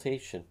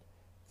consultation.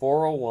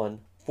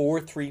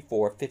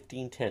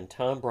 401-434-1510.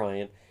 Tom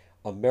Bryan,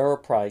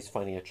 Ameriprise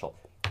Financial.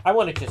 I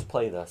want to just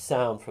play the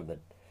sound from the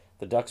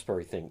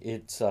Duxbury thing.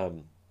 It's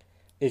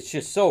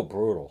just so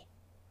brutal.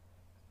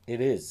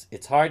 It is.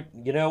 It's hard,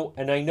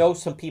 and I know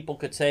some people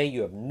could say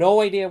you have no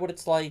idea what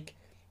it's like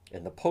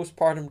and the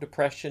postpartum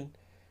depression,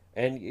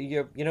 and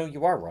you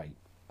are right.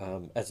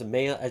 As a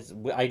male,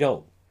 I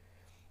don't.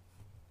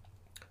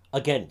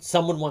 Again,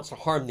 someone wants to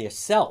harm their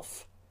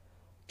self.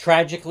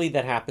 Tragically,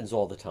 that happens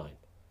all the time.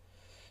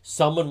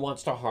 Someone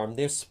wants to harm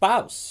their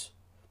spouse.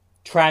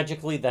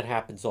 Tragically, that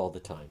happens all the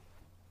time.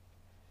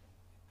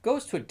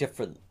 Goes to a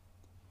different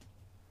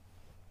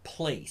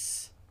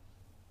place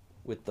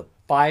with the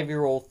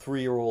 5-year-old,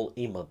 3-year-old,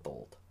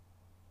 8-month-old.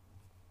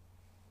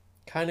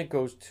 Kind of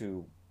goes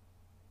to,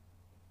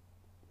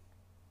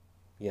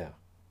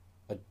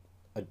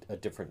 a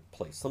different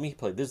place. Let me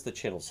play. This is the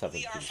Channel 7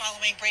 We are piece.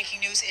 following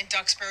breaking news in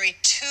Duxbury.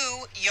 2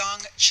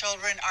 young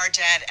children are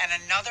dead, and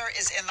another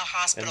is in the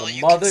hospital. And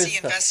the You can mother's see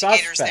the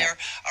investigators there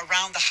suspect.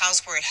 around the house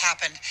where it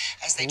happened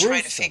as they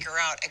try to Gruesome. figure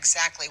out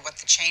exactly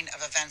what the chain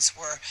of events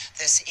were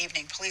this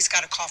evening. Police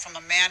got a call from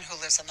a man who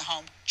lives in the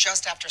home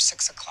just after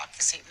 6 o'clock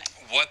this evening.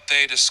 What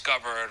they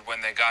discovered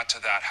when they got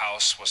to that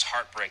house was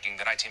heartbreaking.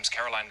 The Night Team's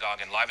Caroline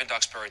Goggin live in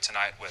Duxbury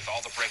tonight with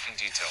all the breaking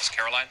details.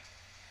 Caroline?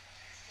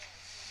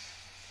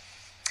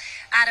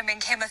 Adam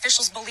and Kim,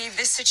 officials believe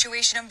this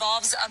situation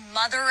involves a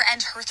mother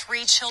and her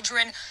 3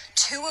 children,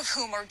 2 of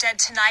whom are dead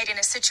tonight in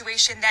a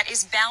situation that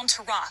is bound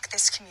to rock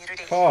this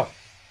community. Oh,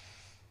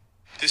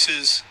 This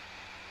is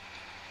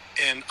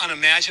an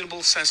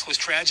unimaginable, senseless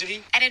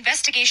tragedy. An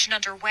investigation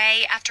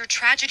underway after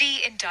tragedy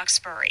in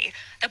Duxbury.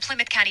 The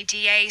Plymouth County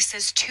DA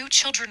says 2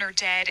 children are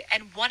dead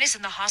and 1 is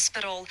in the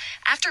hospital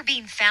after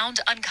being found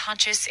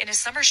unconscious in a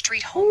Summer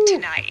Street home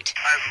tonight.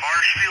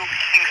 Marshfield,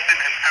 Kingston,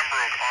 and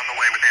Pembroke on the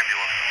way with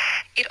ambulance.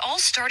 It all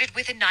started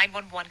with a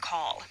 911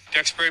 call.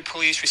 Duxbury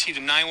police received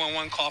a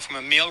 911 call from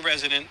a male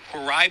resident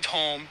who arrived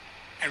home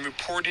and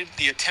reported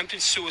the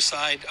attempted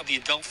suicide of the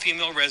adult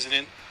female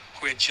resident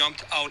who had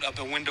jumped out of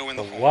the window in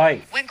the the home.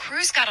 wife. When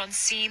crews got on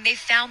scene, they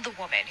found the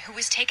woman who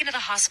was taken to the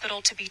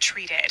hospital to be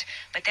treated.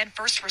 But then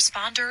first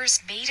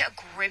responders made a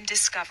grim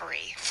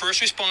discovery.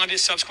 First responders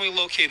subsequently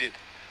located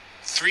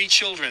 3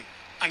 children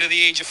under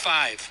the age of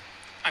 5,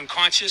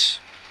 unconscious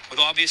with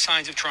obvious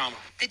signs of trauma.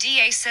 The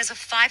DA says a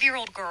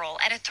 5-year-old girl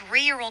and a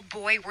 3-year-old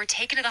boy were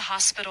taken to the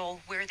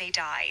hospital where they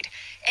died.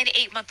 An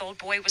 8-month-old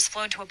boy was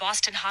flown to a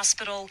Boston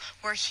hospital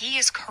where he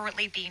is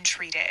currently being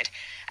treated.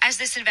 As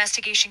this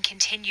investigation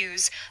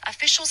continues,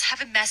 officials have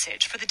a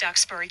message for the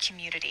Duxbury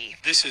community.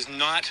 This is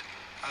not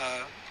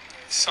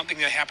something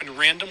that happened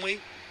randomly.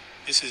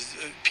 This is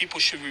people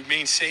should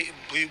remain safe,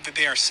 believe that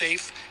they are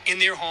safe in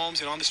their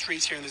homes and on the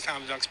streets here in the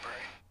town of Duxbury.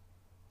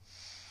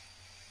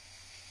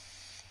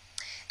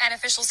 And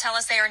officials tell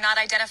us they are not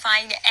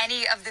identifying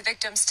any of the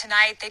victims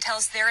tonight. They tell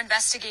us their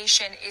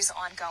investigation is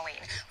ongoing.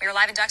 We are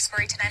live in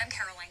Duxbury tonight. I'm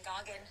Caroline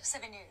Goggin,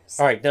 7 News.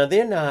 All right, now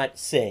they're not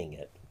saying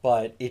it,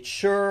 but it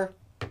sure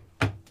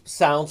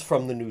sounds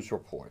from the news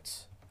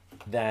reports.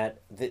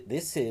 that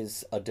this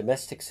is a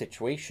domestic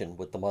situation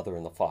with the mother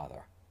and the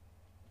father.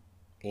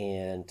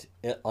 And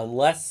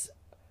unless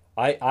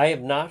I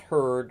have not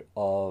heard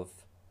of,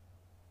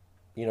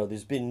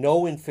 there's been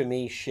no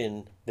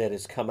information that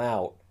has come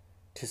out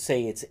to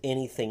say it's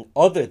anything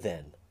other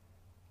than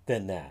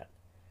that,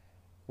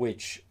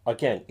 which,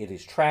 again, it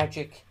is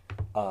tragic.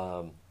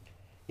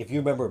 If you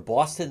remember in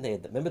Boston, they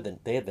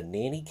had the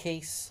nanny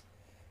case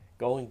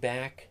going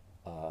back.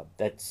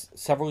 That's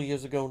several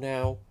years ago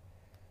now.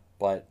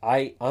 But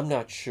I'm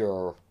not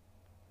sure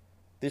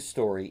this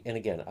story, and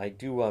again, I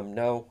do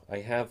know, I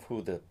have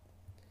who the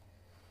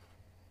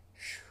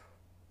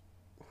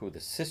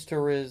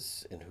sister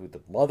is and who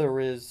the mother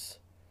is.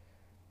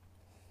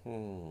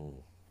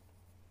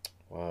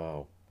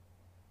 Wow.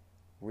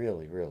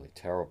 Really, really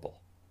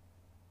terrible.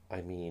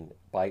 I mean,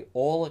 by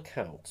all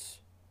accounts,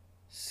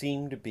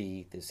 seem to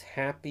be this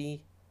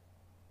happy,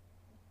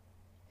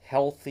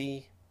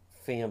 healthy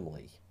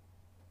family.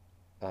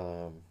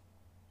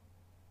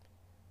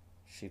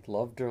 She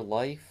loved her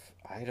life.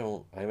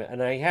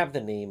 And I have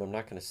the name, I'm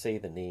not going to say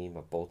the name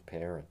of both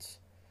parents,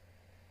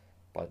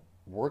 but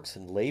works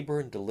in labor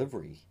and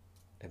delivery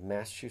at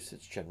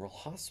Massachusetts General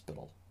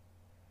Hospital.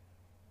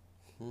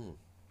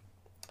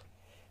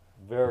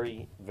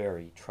 Very,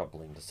 very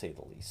troubling, to say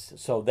the least.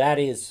 So that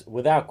is,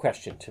 without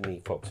question to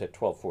me, folks, at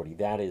 1240,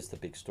 that is the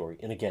big story.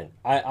 And again,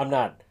 I'm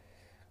not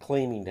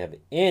claiming to have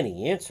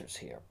any answers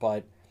here,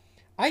 but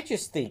I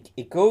just think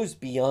it goes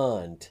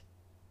beyond,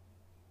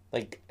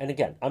 and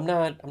again, I'm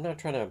not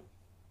trying to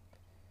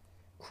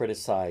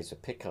criticize or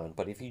pick on,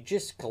 but if you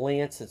just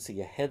glance and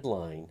see a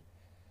headline,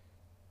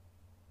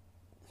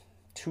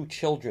 2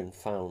 children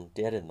found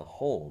dead in the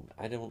home,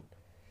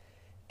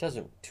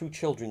 two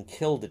children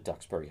killed at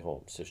Duxbury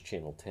Home, says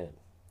Channel 10.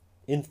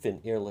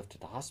 Infant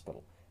airlifted to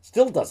hospital.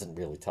 Still doesn't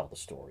really tell the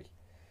story.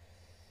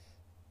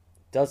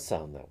 Does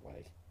sound that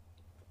way.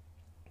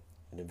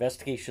 An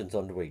investigation's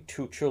underway.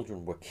 2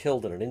 children were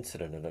killed in an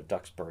incident in a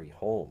Duxbury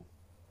home.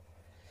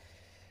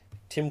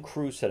 Tim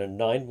Crews said a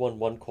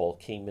 911 call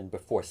came in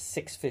before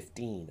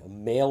 6:15. A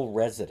male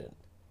resident,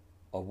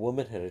 a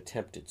woman had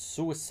attempted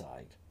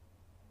suicide.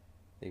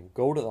 They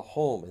go to the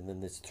home, and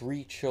then there's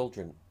 3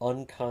 children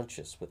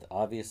unconscious with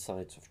obvious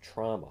signs of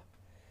trauma.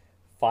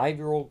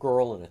 5-year-old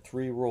girl and a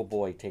 3-year-old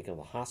boy taken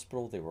to the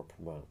hospital. They were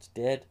pronounced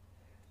dead.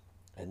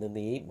 And then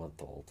the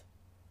 8-month-old.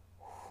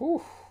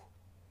 Whew.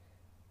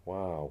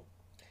 Wow.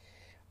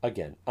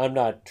 Again, I'm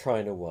not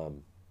trying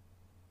to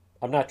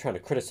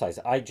criticize.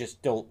 I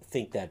just don't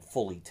think that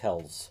fully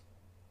tells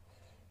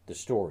the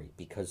story,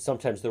 because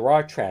sometimes there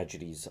are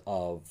tragedies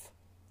of,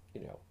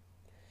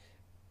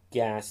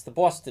 gas. The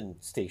Boston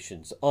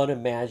station's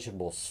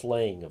unimaginable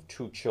slaying of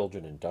 2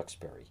 children in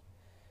Duxbury.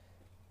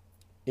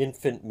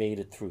 Infant made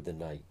it through the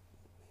night.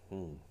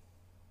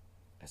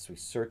 As we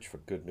search for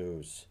good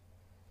news.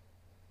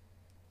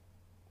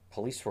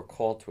 Police were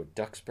called to a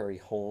Duxbury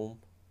home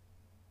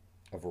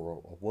of a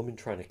woman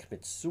trying to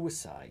commit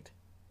suicide.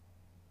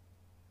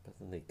 But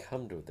then they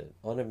come to the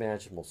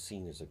unimaginable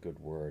scene is a good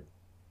word.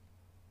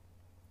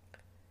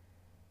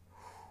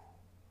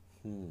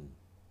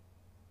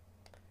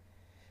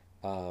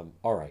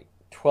 All right,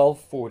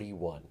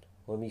 1241.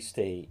 Let me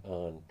stay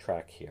on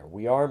track here.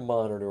 We are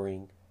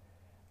monitoring.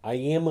 I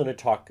am going to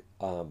talk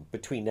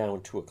between now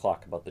and 2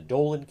 o'clock about the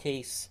Dolan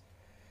case.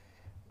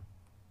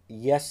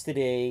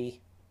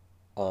 Yesterday,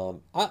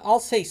 I'll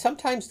say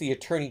sometimes the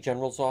Attorney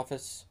General's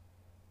office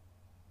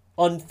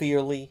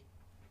unfairly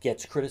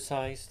gets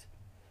criticized.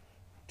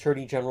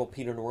 Attorney General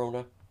Peter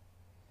Neronha.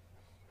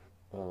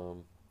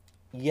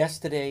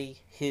 Yesterday,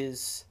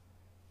 his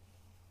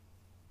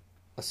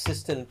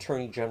Assistant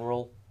Attorney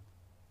General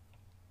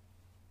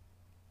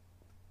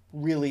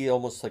really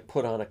almost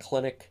put on a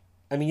clinic.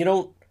 I mean, I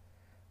don't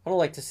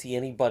like to see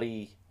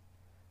anybody,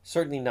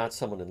 certainly not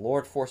someone in law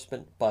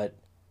enforcement, but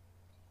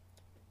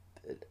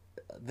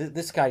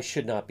this guy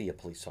should not be a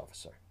police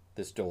officer,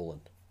 this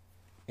Dolan.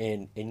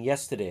 And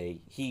yesterday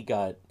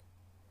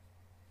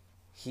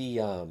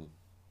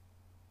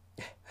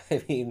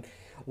I mean,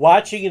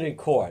 watching it in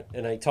court,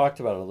 and I talked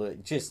about it a little,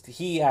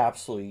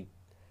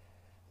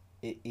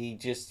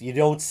 you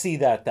don't see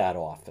that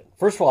often.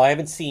 First of all, I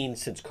haven't seen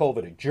since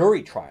COVID a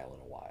jury trial in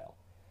a while.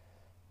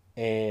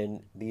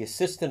 And the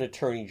Assistant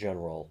Attorney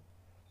General,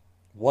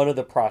 one of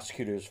the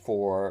prosecutors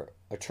for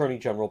Attorney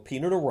General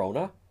Peter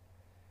Neronha,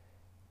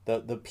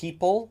 the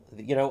people,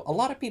 a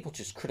lot of people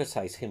just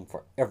criticize him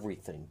for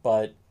everything,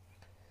 but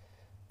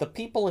the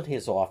people in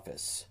his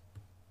office,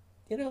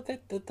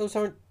 those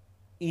aren't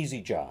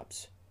easy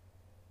jobs.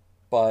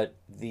 But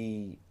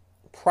the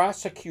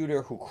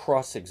prosecutor who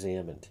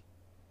cross-examined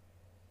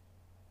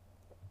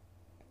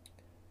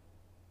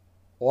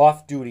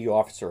off-duty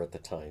officer at the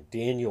time,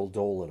 Daniel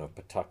Dolan of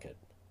Pawtucket,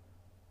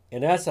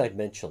 and as I've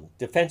mentioned,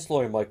 defense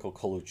lawyer Michael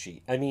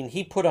Colucci, I mean,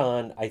 he put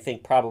on, I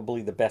think,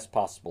 probably the best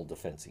possible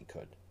defense he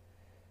could.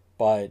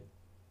 But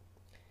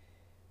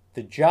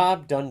the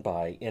job done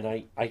by, and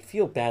I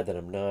feel bad that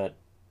I'm not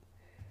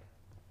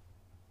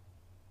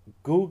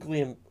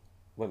Googling,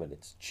 wait a minute,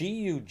 it's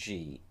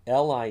Guglielmo.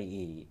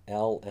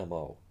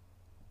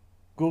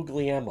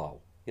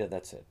 Guglielmo. Yeah,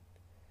 that's it.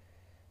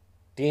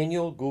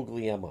 Daniel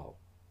Guglielmo.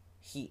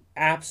 He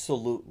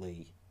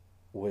absolutely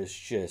was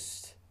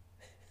just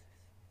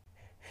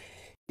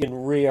in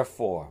rare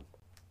form.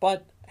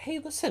 But hey,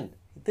 listen,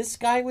 this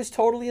guy was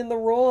totally in the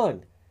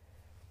wrong.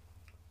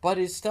 But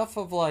his stuff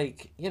of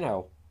like,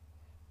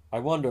 I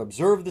wanted to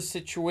observe the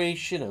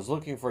situation. I was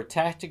looking for a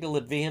tactical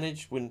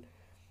advantage. When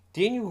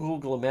Daniel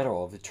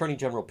Guglielmo of Attorney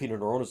General Peter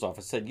Norona's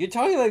office said, "You're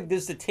talking like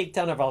this is the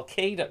takedown of Al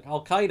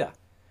Qaeda.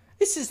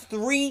 This is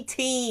 3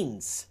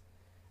 teens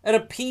at a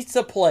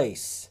pizza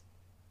place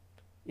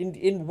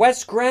in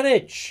West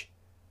Greenwich.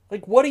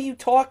 Like, what are you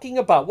talking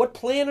about? What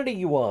planet are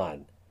you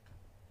on?"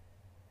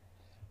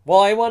 Well,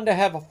 I wanted to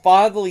have a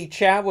fatherly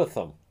chat with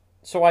him,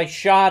 so I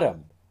shot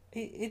him.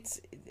 It's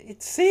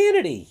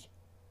sanity.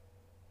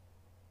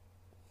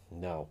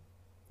 No.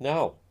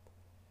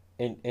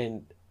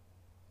 And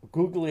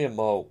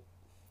Guglielmo,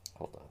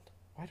 hold on.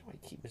 Why do I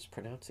keep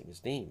mispronouncing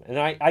his name? And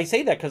I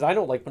say that because I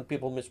don't like when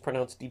people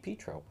mispronounce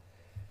DiPietro.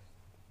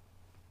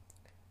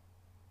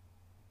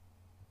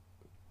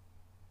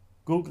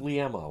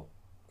 Guglielmo,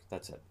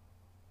 that's it.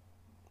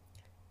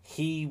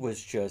 He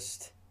was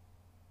just,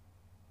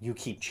 you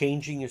keep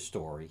changing your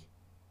story.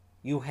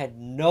 You had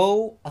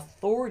no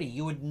authority.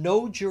 You had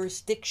no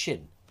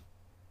jurisdiction.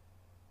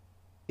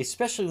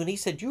 Especially when he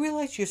said, "You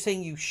realize you're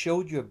saying you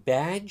showed your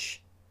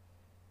badge?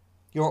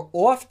 You're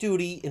off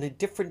duty in a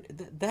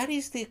different..." That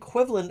is the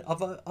equivalent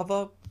of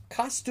a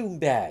costume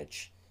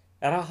badge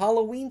at a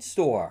Halloween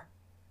store.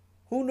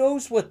 Who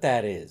knows what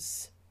that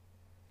is?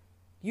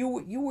 You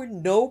were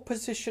no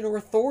position or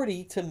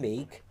authority to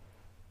make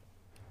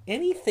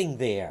anything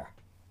there.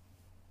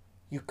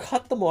 You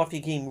cut them off,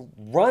 you came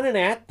running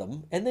at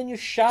them, and then you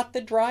shot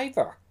the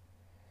driver.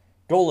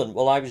 Dolan,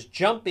 well, I was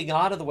jumping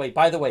out of the way.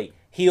 By the way,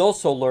 he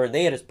also learned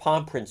they had his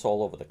palm prints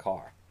all over the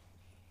car.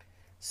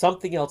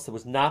 Something else that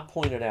was not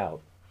pointed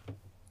out.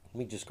 Let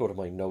me just go to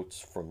my notes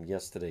from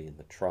yesterday in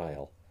the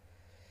trial.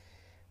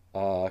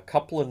 A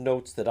couple of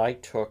notes that I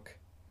took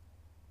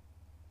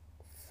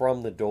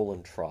from the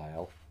Dolan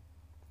trial.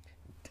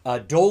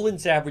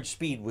 Dolan's average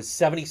speed was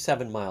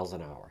 77 miles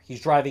an hour.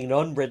 He's driving an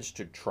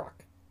unregistered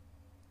truck.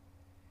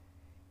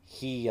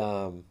 He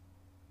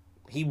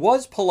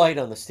was polite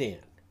on the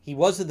stand. He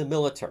was in the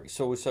military,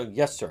 so it was a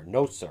yes sir,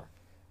 no sir.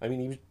 I mean,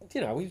 he was, he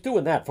was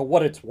doing that for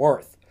what it's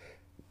worth.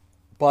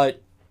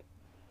 But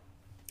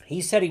he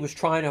said he was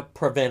trying to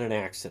prevent an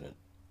accident.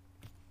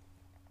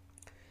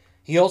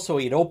 He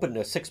had opened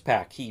a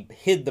 6-pack. He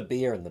hid the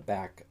beer in the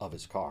back of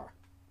his car.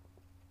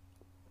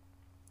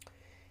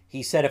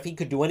 He said if he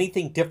could do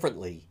anything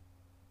differently,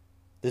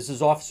 this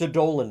is Officer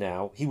Dolan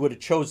now, he would have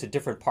chose a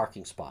different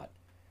parking spot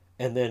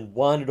and then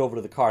wandered over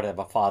to the car to have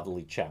a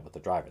fatherly chat with the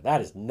driver.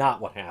 That is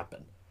not what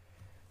happened.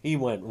 He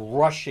went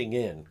rushing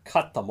in,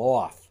 cut them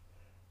off,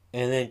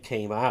 and then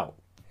came out.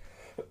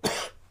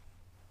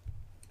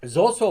 It's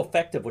also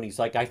effective when he's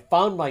like, "I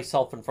found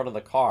myself in front of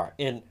the car."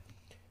 And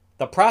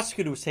the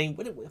prosecutor was saying,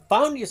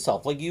 "Found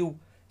yourself? Like you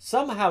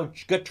somehow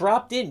got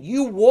dropped in.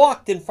 You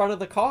walked in front of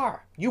the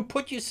car. You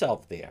put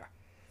yourself there."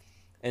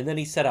 And then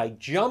he said, "I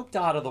jumped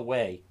out of the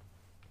way."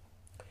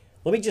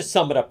 Let me just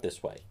sum it up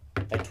this way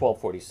at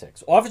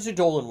 12:46. Officer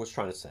Dolan was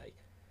trying to say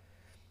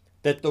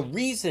that the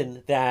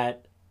reason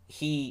that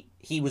he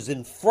was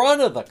in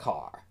front of the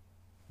car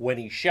when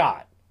he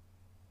shot,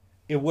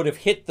 it would have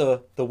hit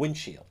the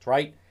windshield,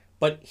 right?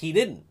 But he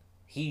didn't.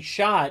 He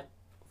shot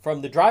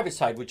from the driver's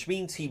side, which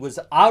means he was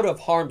out of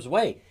harm's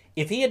way.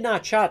 If he had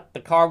not shot, the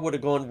car would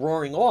have gone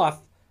roaring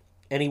off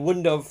and he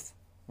wouldn't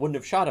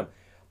have shot him.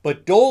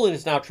 But Dolan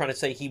is now trying to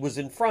say he was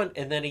in front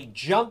and then he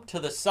jumped to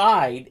the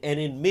side and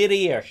in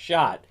midair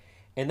shot.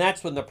 And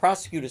that's when the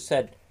prosecutor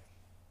said,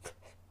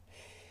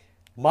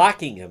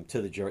 mocking him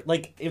to the jury,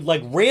 like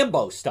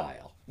Rambo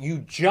style, "You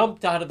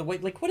jumped out of the way."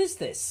 Like, what is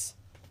this?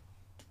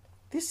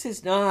 This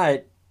is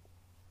not,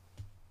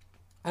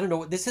 I don't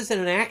know, this isn't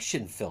an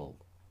action film.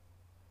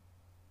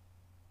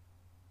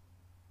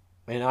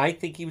 And I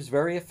think he was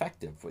very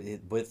effective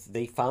with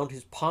they found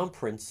his palm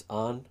prints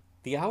on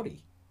the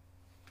Audi,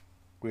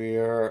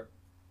 where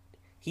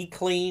he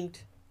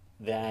claimed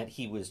that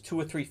he was 2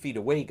 or 3 feet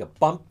away, got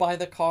bumped by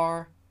the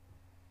car.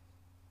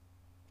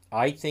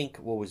 I think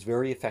what was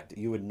very effective,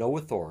 you had no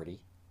authority,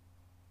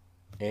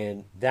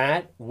 and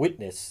that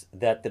witness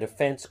that the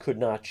defense could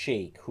not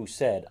shake, who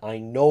said, "I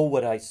know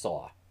what I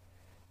saw."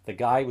 The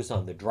guy was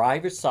on the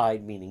driver's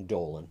side, meaning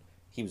Dolan.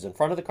 He was in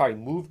front of the car, he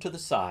moved to the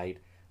side,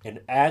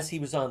 and as he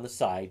was on the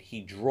side,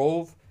 he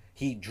drew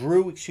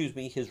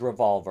his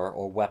revolver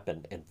or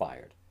weapon and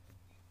fired.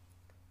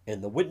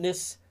 And the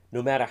witness,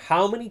 no matter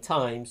how many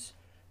times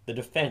the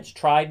defense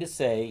tried to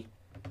say,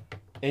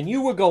 "And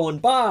you were going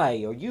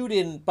by," or "You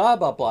didn't, blah,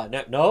 blah, blah."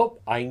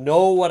 Nope, I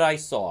know what I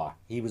saw.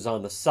 He was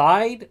on the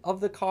side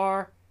of the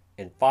car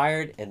and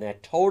fired, and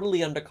that totally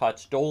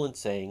undercuts Dolan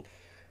saying,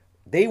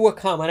 "They were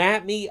coming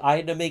at me, I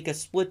had to make a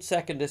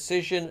split-second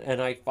decision,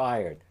 and I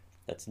fired."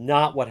 That's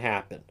not what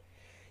happened.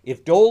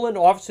 If Dolan,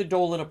 Officer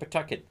Dolan of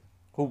Pawtucket,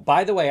 who,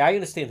 by the way, I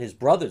understand his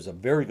brother's a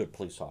very good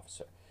police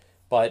officer,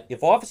 but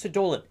if Officer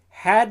Dolan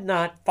had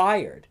not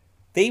fired,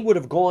 they would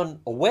have gone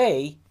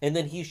away, and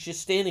then he's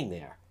just standing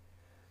there.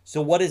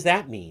 So what does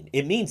that mean?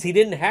 It means he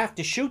didn't have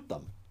to shoot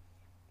them.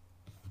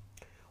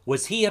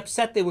 Was he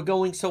upset they were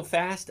going so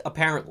fast?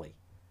 Apparently.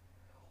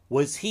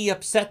 Was he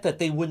upset that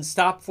they wouldn't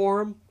stop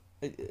for him?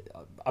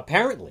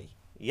 Apparently.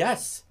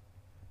 Yes.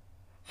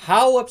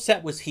 How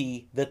upset was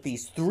he that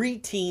these 3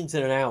 teens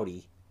in an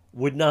Audi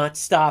would not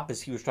stop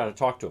as he was trying to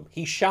talk to him?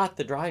 He shot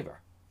the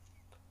driver.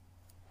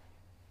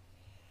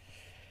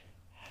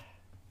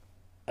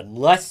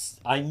 Unless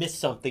I missed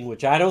something,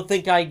 which I don't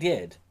think I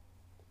did.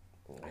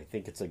 I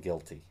think it's a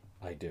guilty.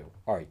 I do.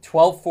 All right,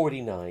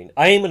 12:49.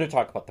 I am going to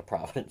talk about the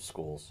Providence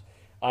schools.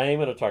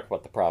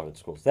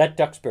 That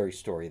Duxbury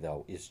story,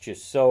 though, is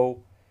just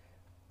so...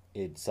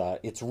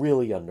 It's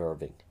really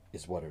unnerving,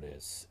 is what it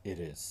is. It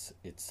is.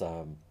 It's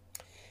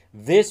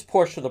this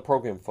portion of the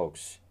program,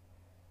 folks.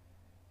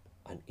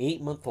 An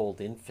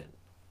 8-month-old infant.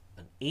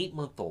 An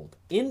 8-month-old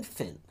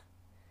infant.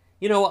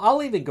 You know,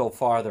 I'll even go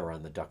farther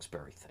on the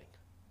Duxbury thing.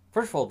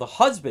 First of all, the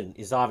husband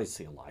is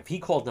obviously alive. He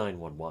called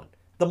 911.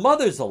 The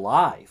mother's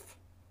alive.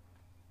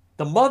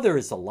 The mother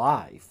is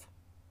alive.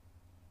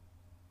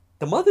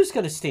 The mother's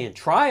going to stand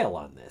trial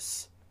on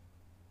this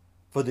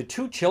for the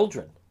 2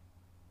 children.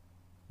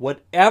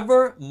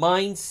 Whatever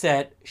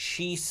mindset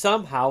she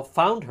somehow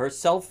found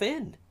herself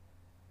in.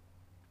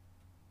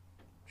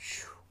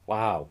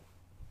 Wow.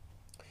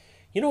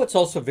 You know what's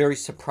also very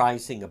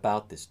surprising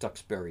about this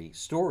Duxbury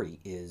story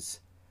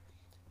is,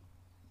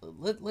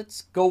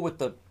 let's go with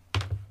the,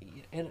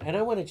 and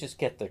I want to just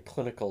get the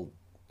clinical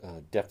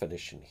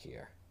definition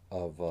here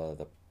of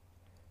the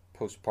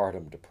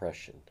postpartum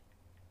depression.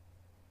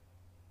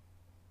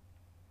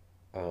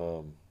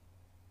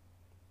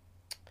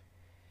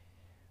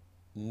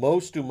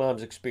 Most new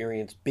moms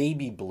experience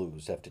baby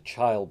blues after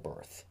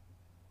childbirth.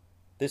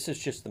 This is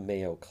just the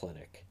Mayo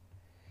Clinic.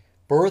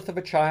 Birth of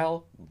a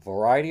child,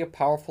 variety of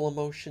powerful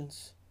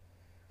emotions,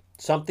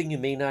 something you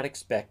may not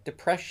expect,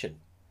 depression,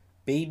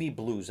 baby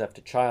blues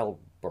after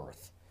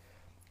childbirth.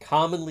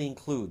 Commonly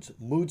includes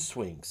mood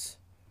swings,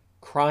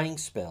 crying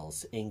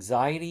spells,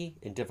 anxiety,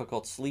 and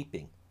difficult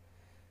sleeping.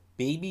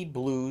 Baby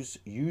blues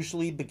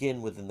usually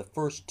begin within the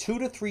first 2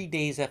 to 3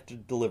 days after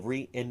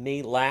delivery and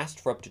may last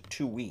for up to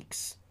 2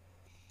 weeks.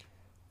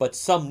 But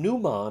some new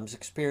moms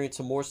experience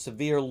a more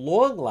severe,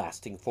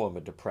 long-lasting form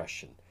of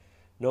depression,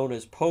 known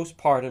as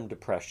postpartum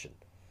depression.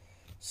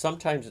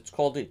 Sometimes it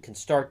can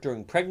start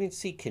during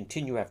pregnancy,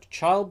 continue after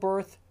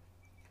childbirth.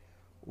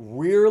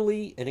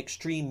 Rarely an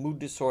extreme mood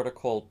disorder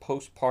called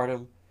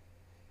postpartum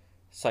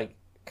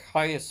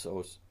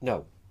psychosis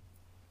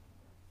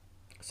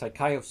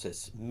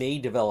may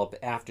develop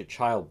after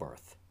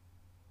childbirth.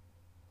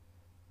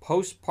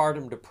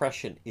 Postpartum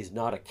depression is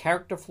not a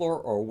character flaw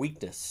or a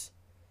weakness.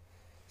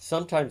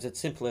 Sometimes it's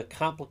simply a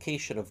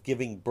complication of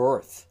giving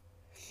birth.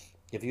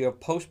 If you have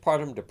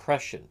postpartum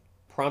depression,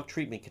 prompt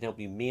treatment can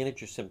help you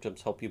manage your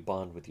symptoms, help you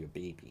bond with your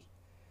baby.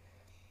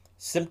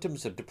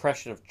 Symptoms of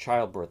depression of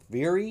childbirth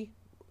vary.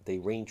 They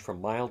range from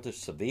mild to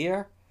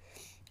severe.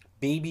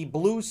 Baby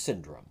blues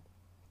syndrome.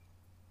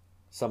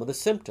 Some of the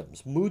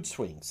symptoms: mood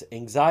swings,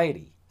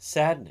 anxiety,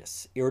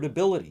 sadness,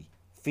 irritability,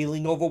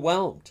 feeling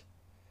overwhelmed,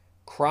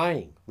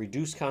 crying,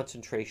 reduced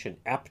concentration,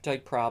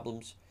 appetite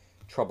problems,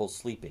 trouble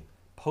sleeping.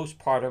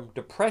 Postpartum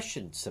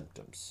depression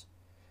symptoms: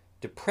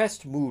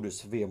 depressed mood or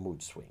severe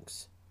mood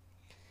swings.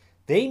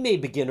 They may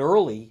begin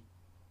early,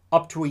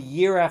 up to a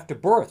year after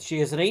birth. She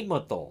has an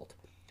 8-month-old.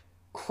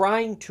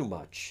 Crying too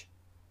much,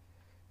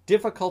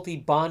 difficulty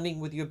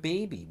bonding with your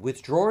baby,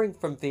 withdrawing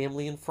from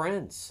family and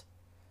friends,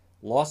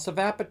 loss of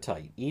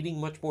appetite, eating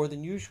much more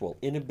than usual,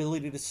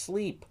 inability to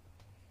sleep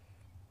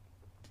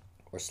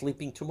or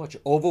sleeping too much,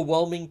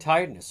 overwhelming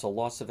tiredness or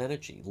loss of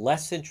energy,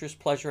 less interest,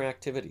 pleasure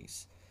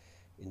activities,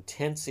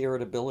 intense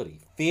irritability,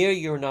 fear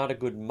you're not a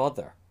good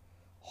mother,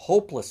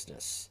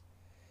 hopelessness,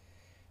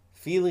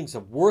 feelings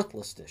of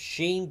worthlessness,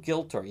 shame,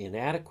 guilt, or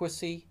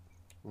inadequacy,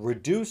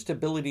 reduced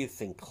ability to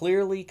think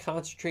clearly,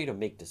 concentrate, or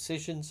make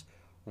decisions,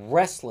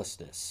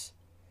 restlessness,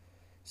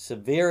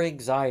 severe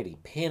anxiety,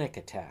 panic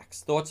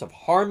attacks, thoughts of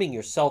harming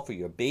yourself or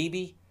your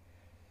baby,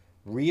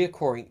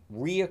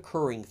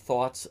 reoccurring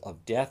thoughts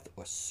of death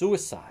or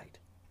suicide.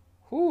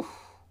 Whew.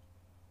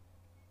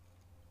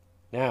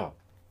 Now,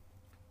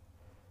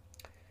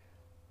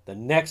 the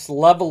next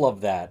level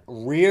of that,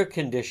 rare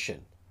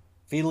condition,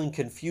 feeling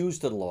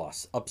confused and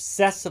lost,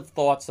 obsessive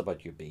thoughts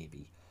about your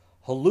baby,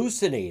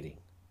 hallucinating,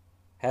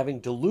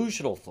 having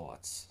delusional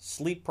thoughts,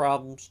 sleep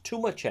problems, too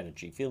much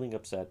energy, feeling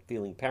upset,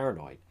 feeling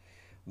paranoid,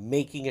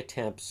 making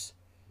attempts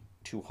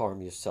to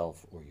harm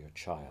yourself or your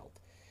child.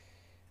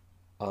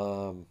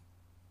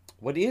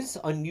 What is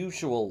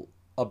unusual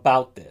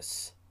about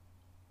this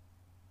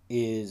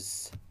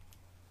is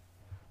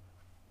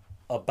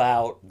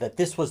about that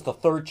this was the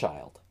third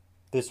child.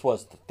 This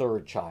was the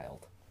third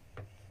child.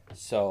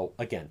 So,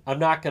 again, I'm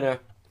not going to...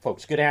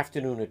 Folks, good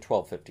afternoon at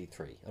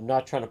 12:53. I'm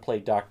not trying to play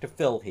Dr.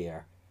 Phil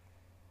here,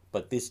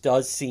 but this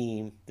does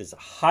seem... This is a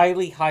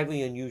highly,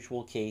 highly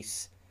unusual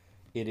case.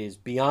 It is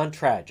beyond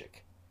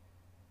tragic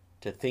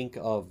to think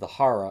of the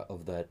horror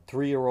of the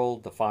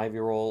 3-year-old, the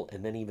 5-year-old,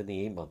 and then even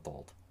the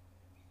 8-month-old.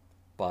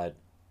 But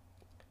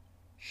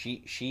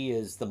she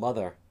is the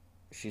mother.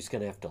 She's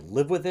going to have to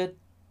live with it.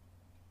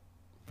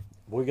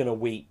 We're going to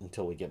wait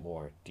until we get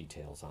more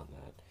details on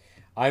that.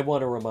 I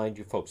want to remind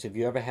you folks, if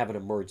you ever have an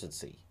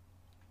emergency,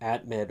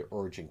 AtMed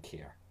Urgent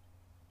Care.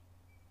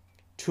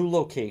 2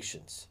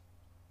 locations.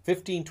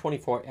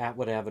 1524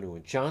 Atwood Avenue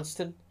in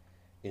Johnston,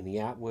 in the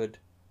Atwood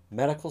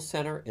Medical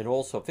Center, and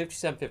also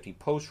 5750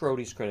 Post Road,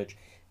 East Greenwich.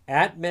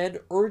 AtMed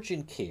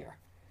Urgent Care.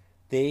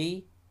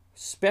 They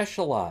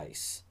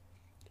specialize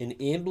in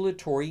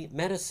ambulatory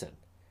medicine.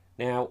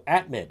 Now,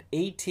 AtMed,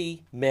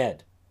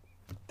 AT-Med,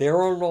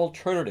 they're an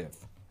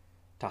alternative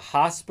to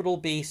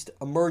hospital-based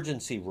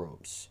emergency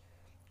rooms.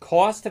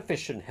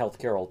 Cost-efficient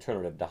healthcare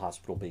alternative to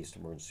hospital-based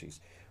emergency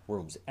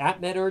rooms.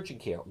 AtMed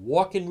Urgent Care,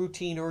 walk-in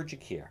routine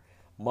urgent care,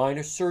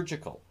 minor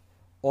surgical,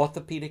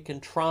 orthopedic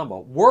and trauma,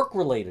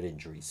 work-related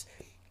injuries.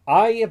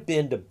 I have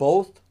been to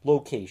both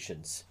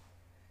locations,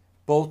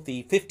 both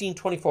the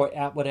 1524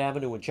 Atwood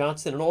Avenue in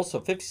Johnston and also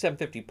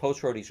 5750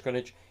 Post Road, East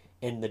Greenwich,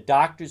 and the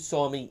doctors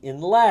saw me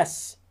in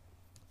less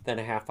than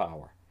a half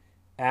hour.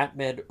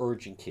 AtMed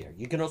Urgent Care.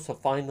 You can also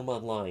find them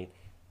online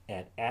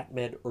at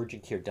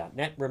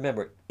atmedurgentcare.net.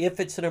 Remember, if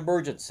it's an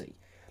emergency,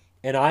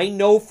 and I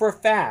know for a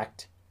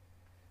fact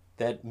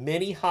that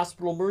many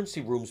hospital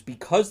emergency rooms,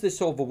 because they're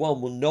so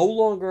overwhelmed, will no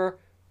longer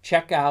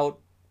check out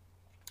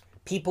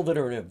people that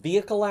are in a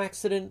vehicle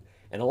accident.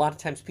 And a lot of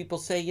times people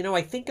say,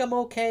 I think I'm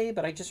okay,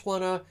 but I just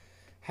want to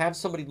have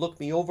somebody look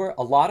me over.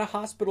 A lot of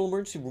hospital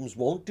emergency rooms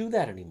won't do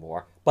that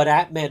anymore, but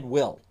AtMed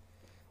will.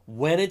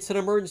 When it's an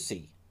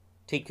emergency,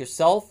 take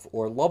yourself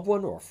or a loved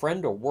one or a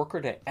friend or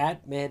worker to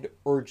AtMed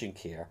Urgent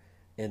Care,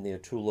 and there are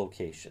 2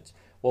 locations.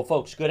 Well,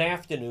 folks, good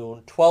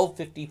afternoon,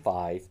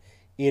 12:55.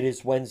 It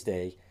is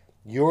Wednesday.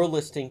 You're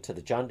listening to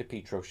the John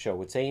DePetro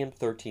Show. It's AM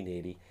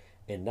 1380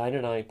 and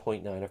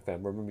 99.9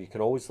 FM. Remember, you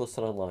can always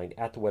listen online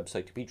at the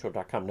website,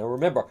 depetro.com. Now,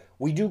 remember,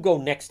 we do go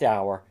next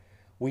hour.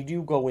 We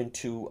do go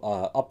into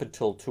up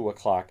until 2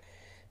 o'clock.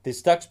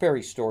 This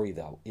Duxbury story,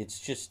 though, it's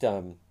just,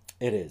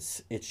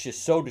 it's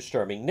just so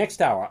disturbing.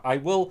 Next hour, I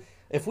will,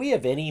 if we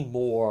have any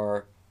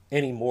more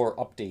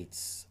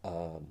updates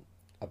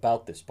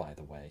about this, by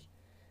the way,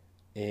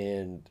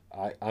 and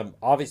I'm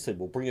obviously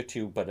will bring it to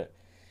you, but,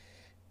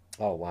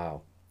 oh,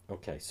 wow.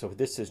 Okay, so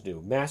this is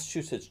new.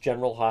 Massachusetts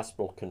General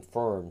Hospital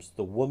confirms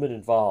the woman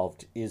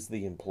involved is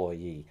the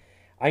employee.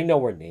 I know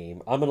her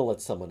name. I'm going to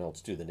let someone else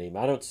do the name.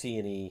 I don't see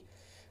any.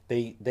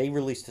 They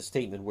released a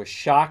statement. We're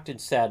shocked and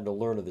saddened to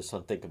learn of this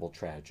unthinkable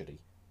tragedy.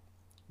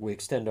 We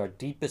extend our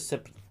deepest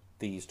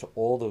sympathies to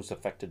all those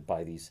affected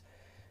by these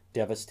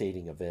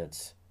devastating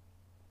events.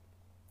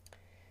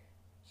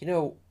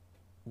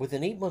 With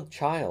an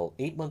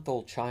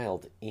 8-month-old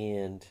child,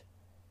 and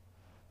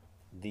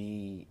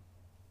the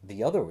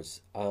other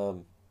was, let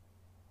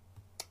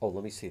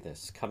me see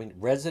this.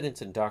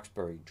 Residents in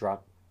Duxbury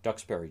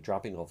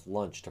dropping off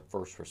lunch to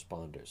first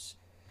responders.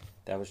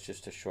 That was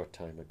just a short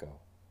time ago.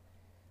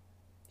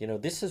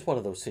 This is one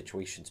of those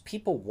situations.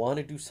 People want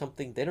to do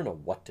something. They don't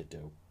know what to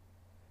do.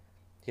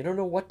 They don't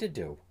know what to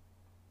do.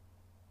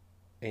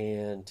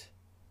 And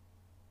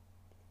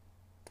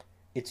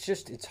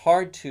it's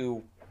hard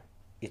to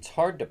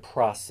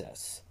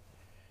process.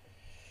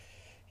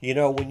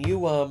 When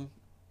you,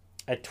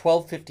 at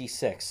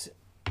 12:56,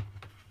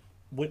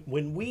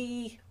 when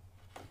we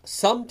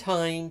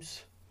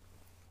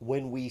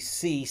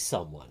see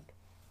someone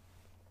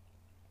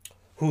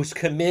who's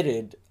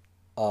committed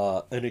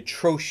an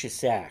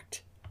atrocious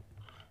act,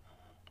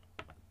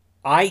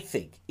 I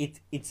think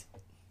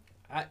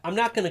I'm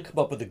not going to come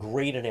up with a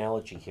great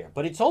analogy here,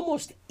 but it's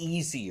almost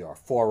easier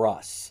for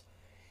us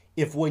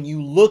if when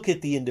you look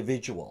at the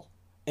individual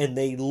and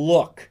they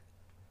look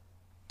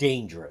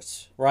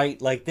dangerous,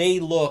 right? Like they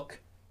look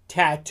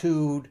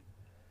tattooed.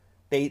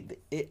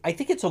 I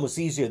think it's almost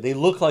easier. They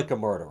look like a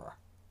murderer.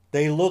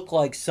 They look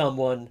like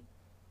someone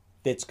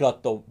that's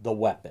got the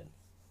weapon.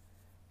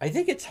 I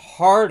think it's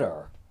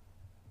harder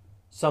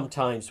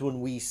sometimes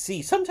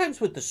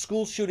sometimes with the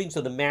school shootings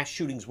or the mass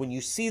shootings, when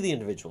you see the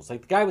individuals,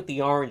 like the guy with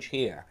the orange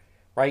hair,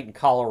 right, in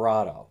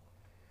Colorado.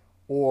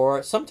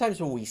 Or sometimes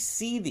when we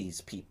see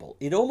these people,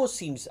 it almost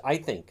seems, I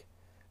think,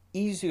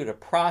 easier to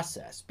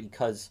process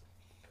because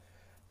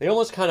they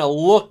almost kind of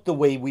look the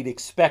way we'd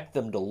expect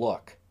them to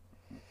look.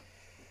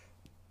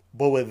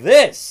 But with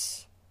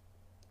this,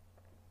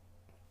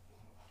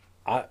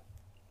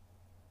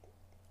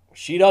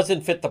 she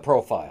doesn't fit the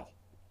profile.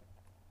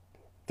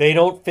 They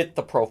don't fit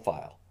the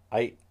profile.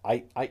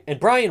 And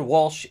Brian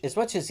Walsh, as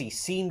much as he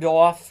seemed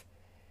off,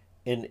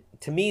 and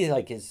to me,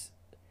 like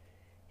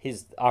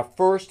our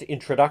first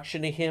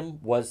introduction to him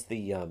was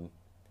the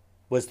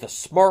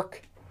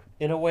smirk,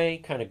 in a way,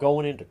 kind of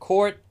going into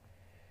court.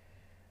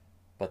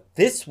 But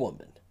this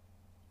woman,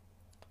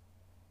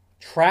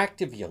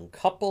 attractive young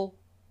couple,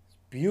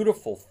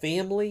 beautiful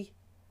family,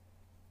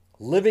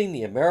 living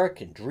the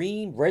American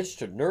dream,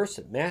 registered nurse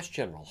at Mass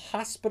General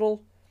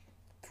Hospital,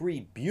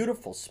 3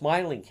 beautiful,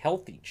 smiling,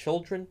 healthy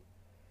children.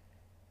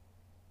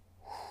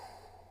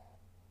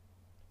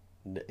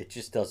 It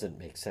just doesn't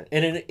make sense.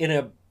 And in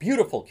a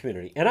beautiful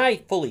community, and I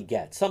fully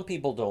get, some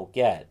people don't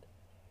get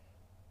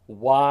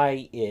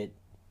why it,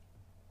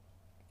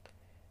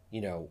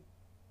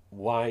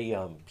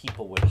 why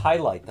people would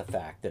highlight the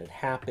fact that it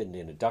happened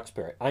in a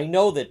Duxbury. I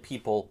know that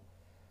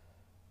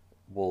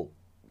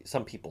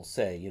some people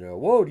say,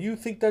 whoa, do you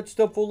think that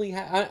stuff only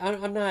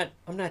I'm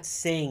not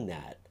saying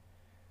that,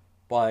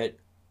 but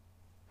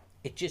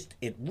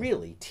it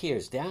really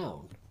tears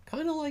down,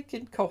 kind of like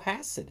in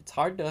Cohasset. It's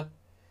hard to,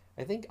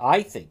 I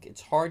think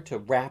it's hard to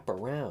wrap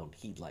around.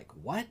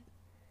 What?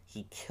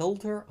 He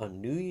killed her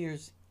on New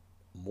Year's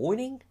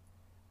morning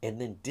and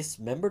then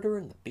dismembered her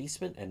in the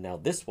basement? And now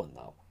this one,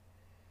 though.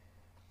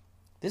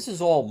 This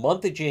is all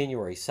month of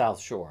January, South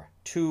Shore.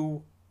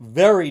 Two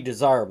very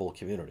desirable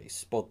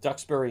communities, both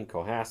Duxbury and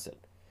Cohasset.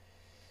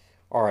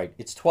 All right,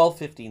 it's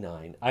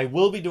 12:59. I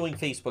will be doing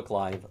Facebook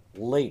Live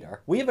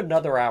later. We have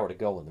another hour to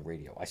go on the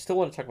radio. I still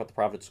want to talk about the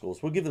private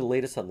schools. We'll give you the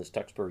latest on this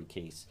Duxbury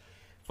case.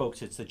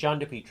 Folks, it's the John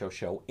DePietro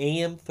Show,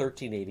 AM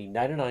 1380,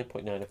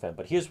 99.9 FM.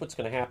 But here's what's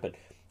going to happen.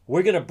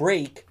 We're going to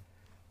break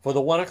for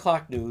the 1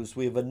 o'clock news.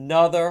 We have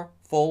another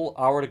full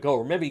hour to go.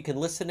 Remember, you can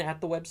listen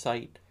at the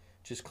website.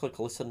 Just click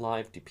Listen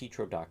Live,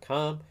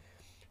 DePietro.com.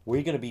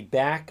 We're going to be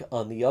back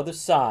on the other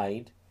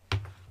side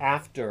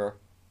after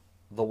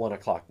the 1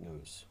 o'clock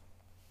news.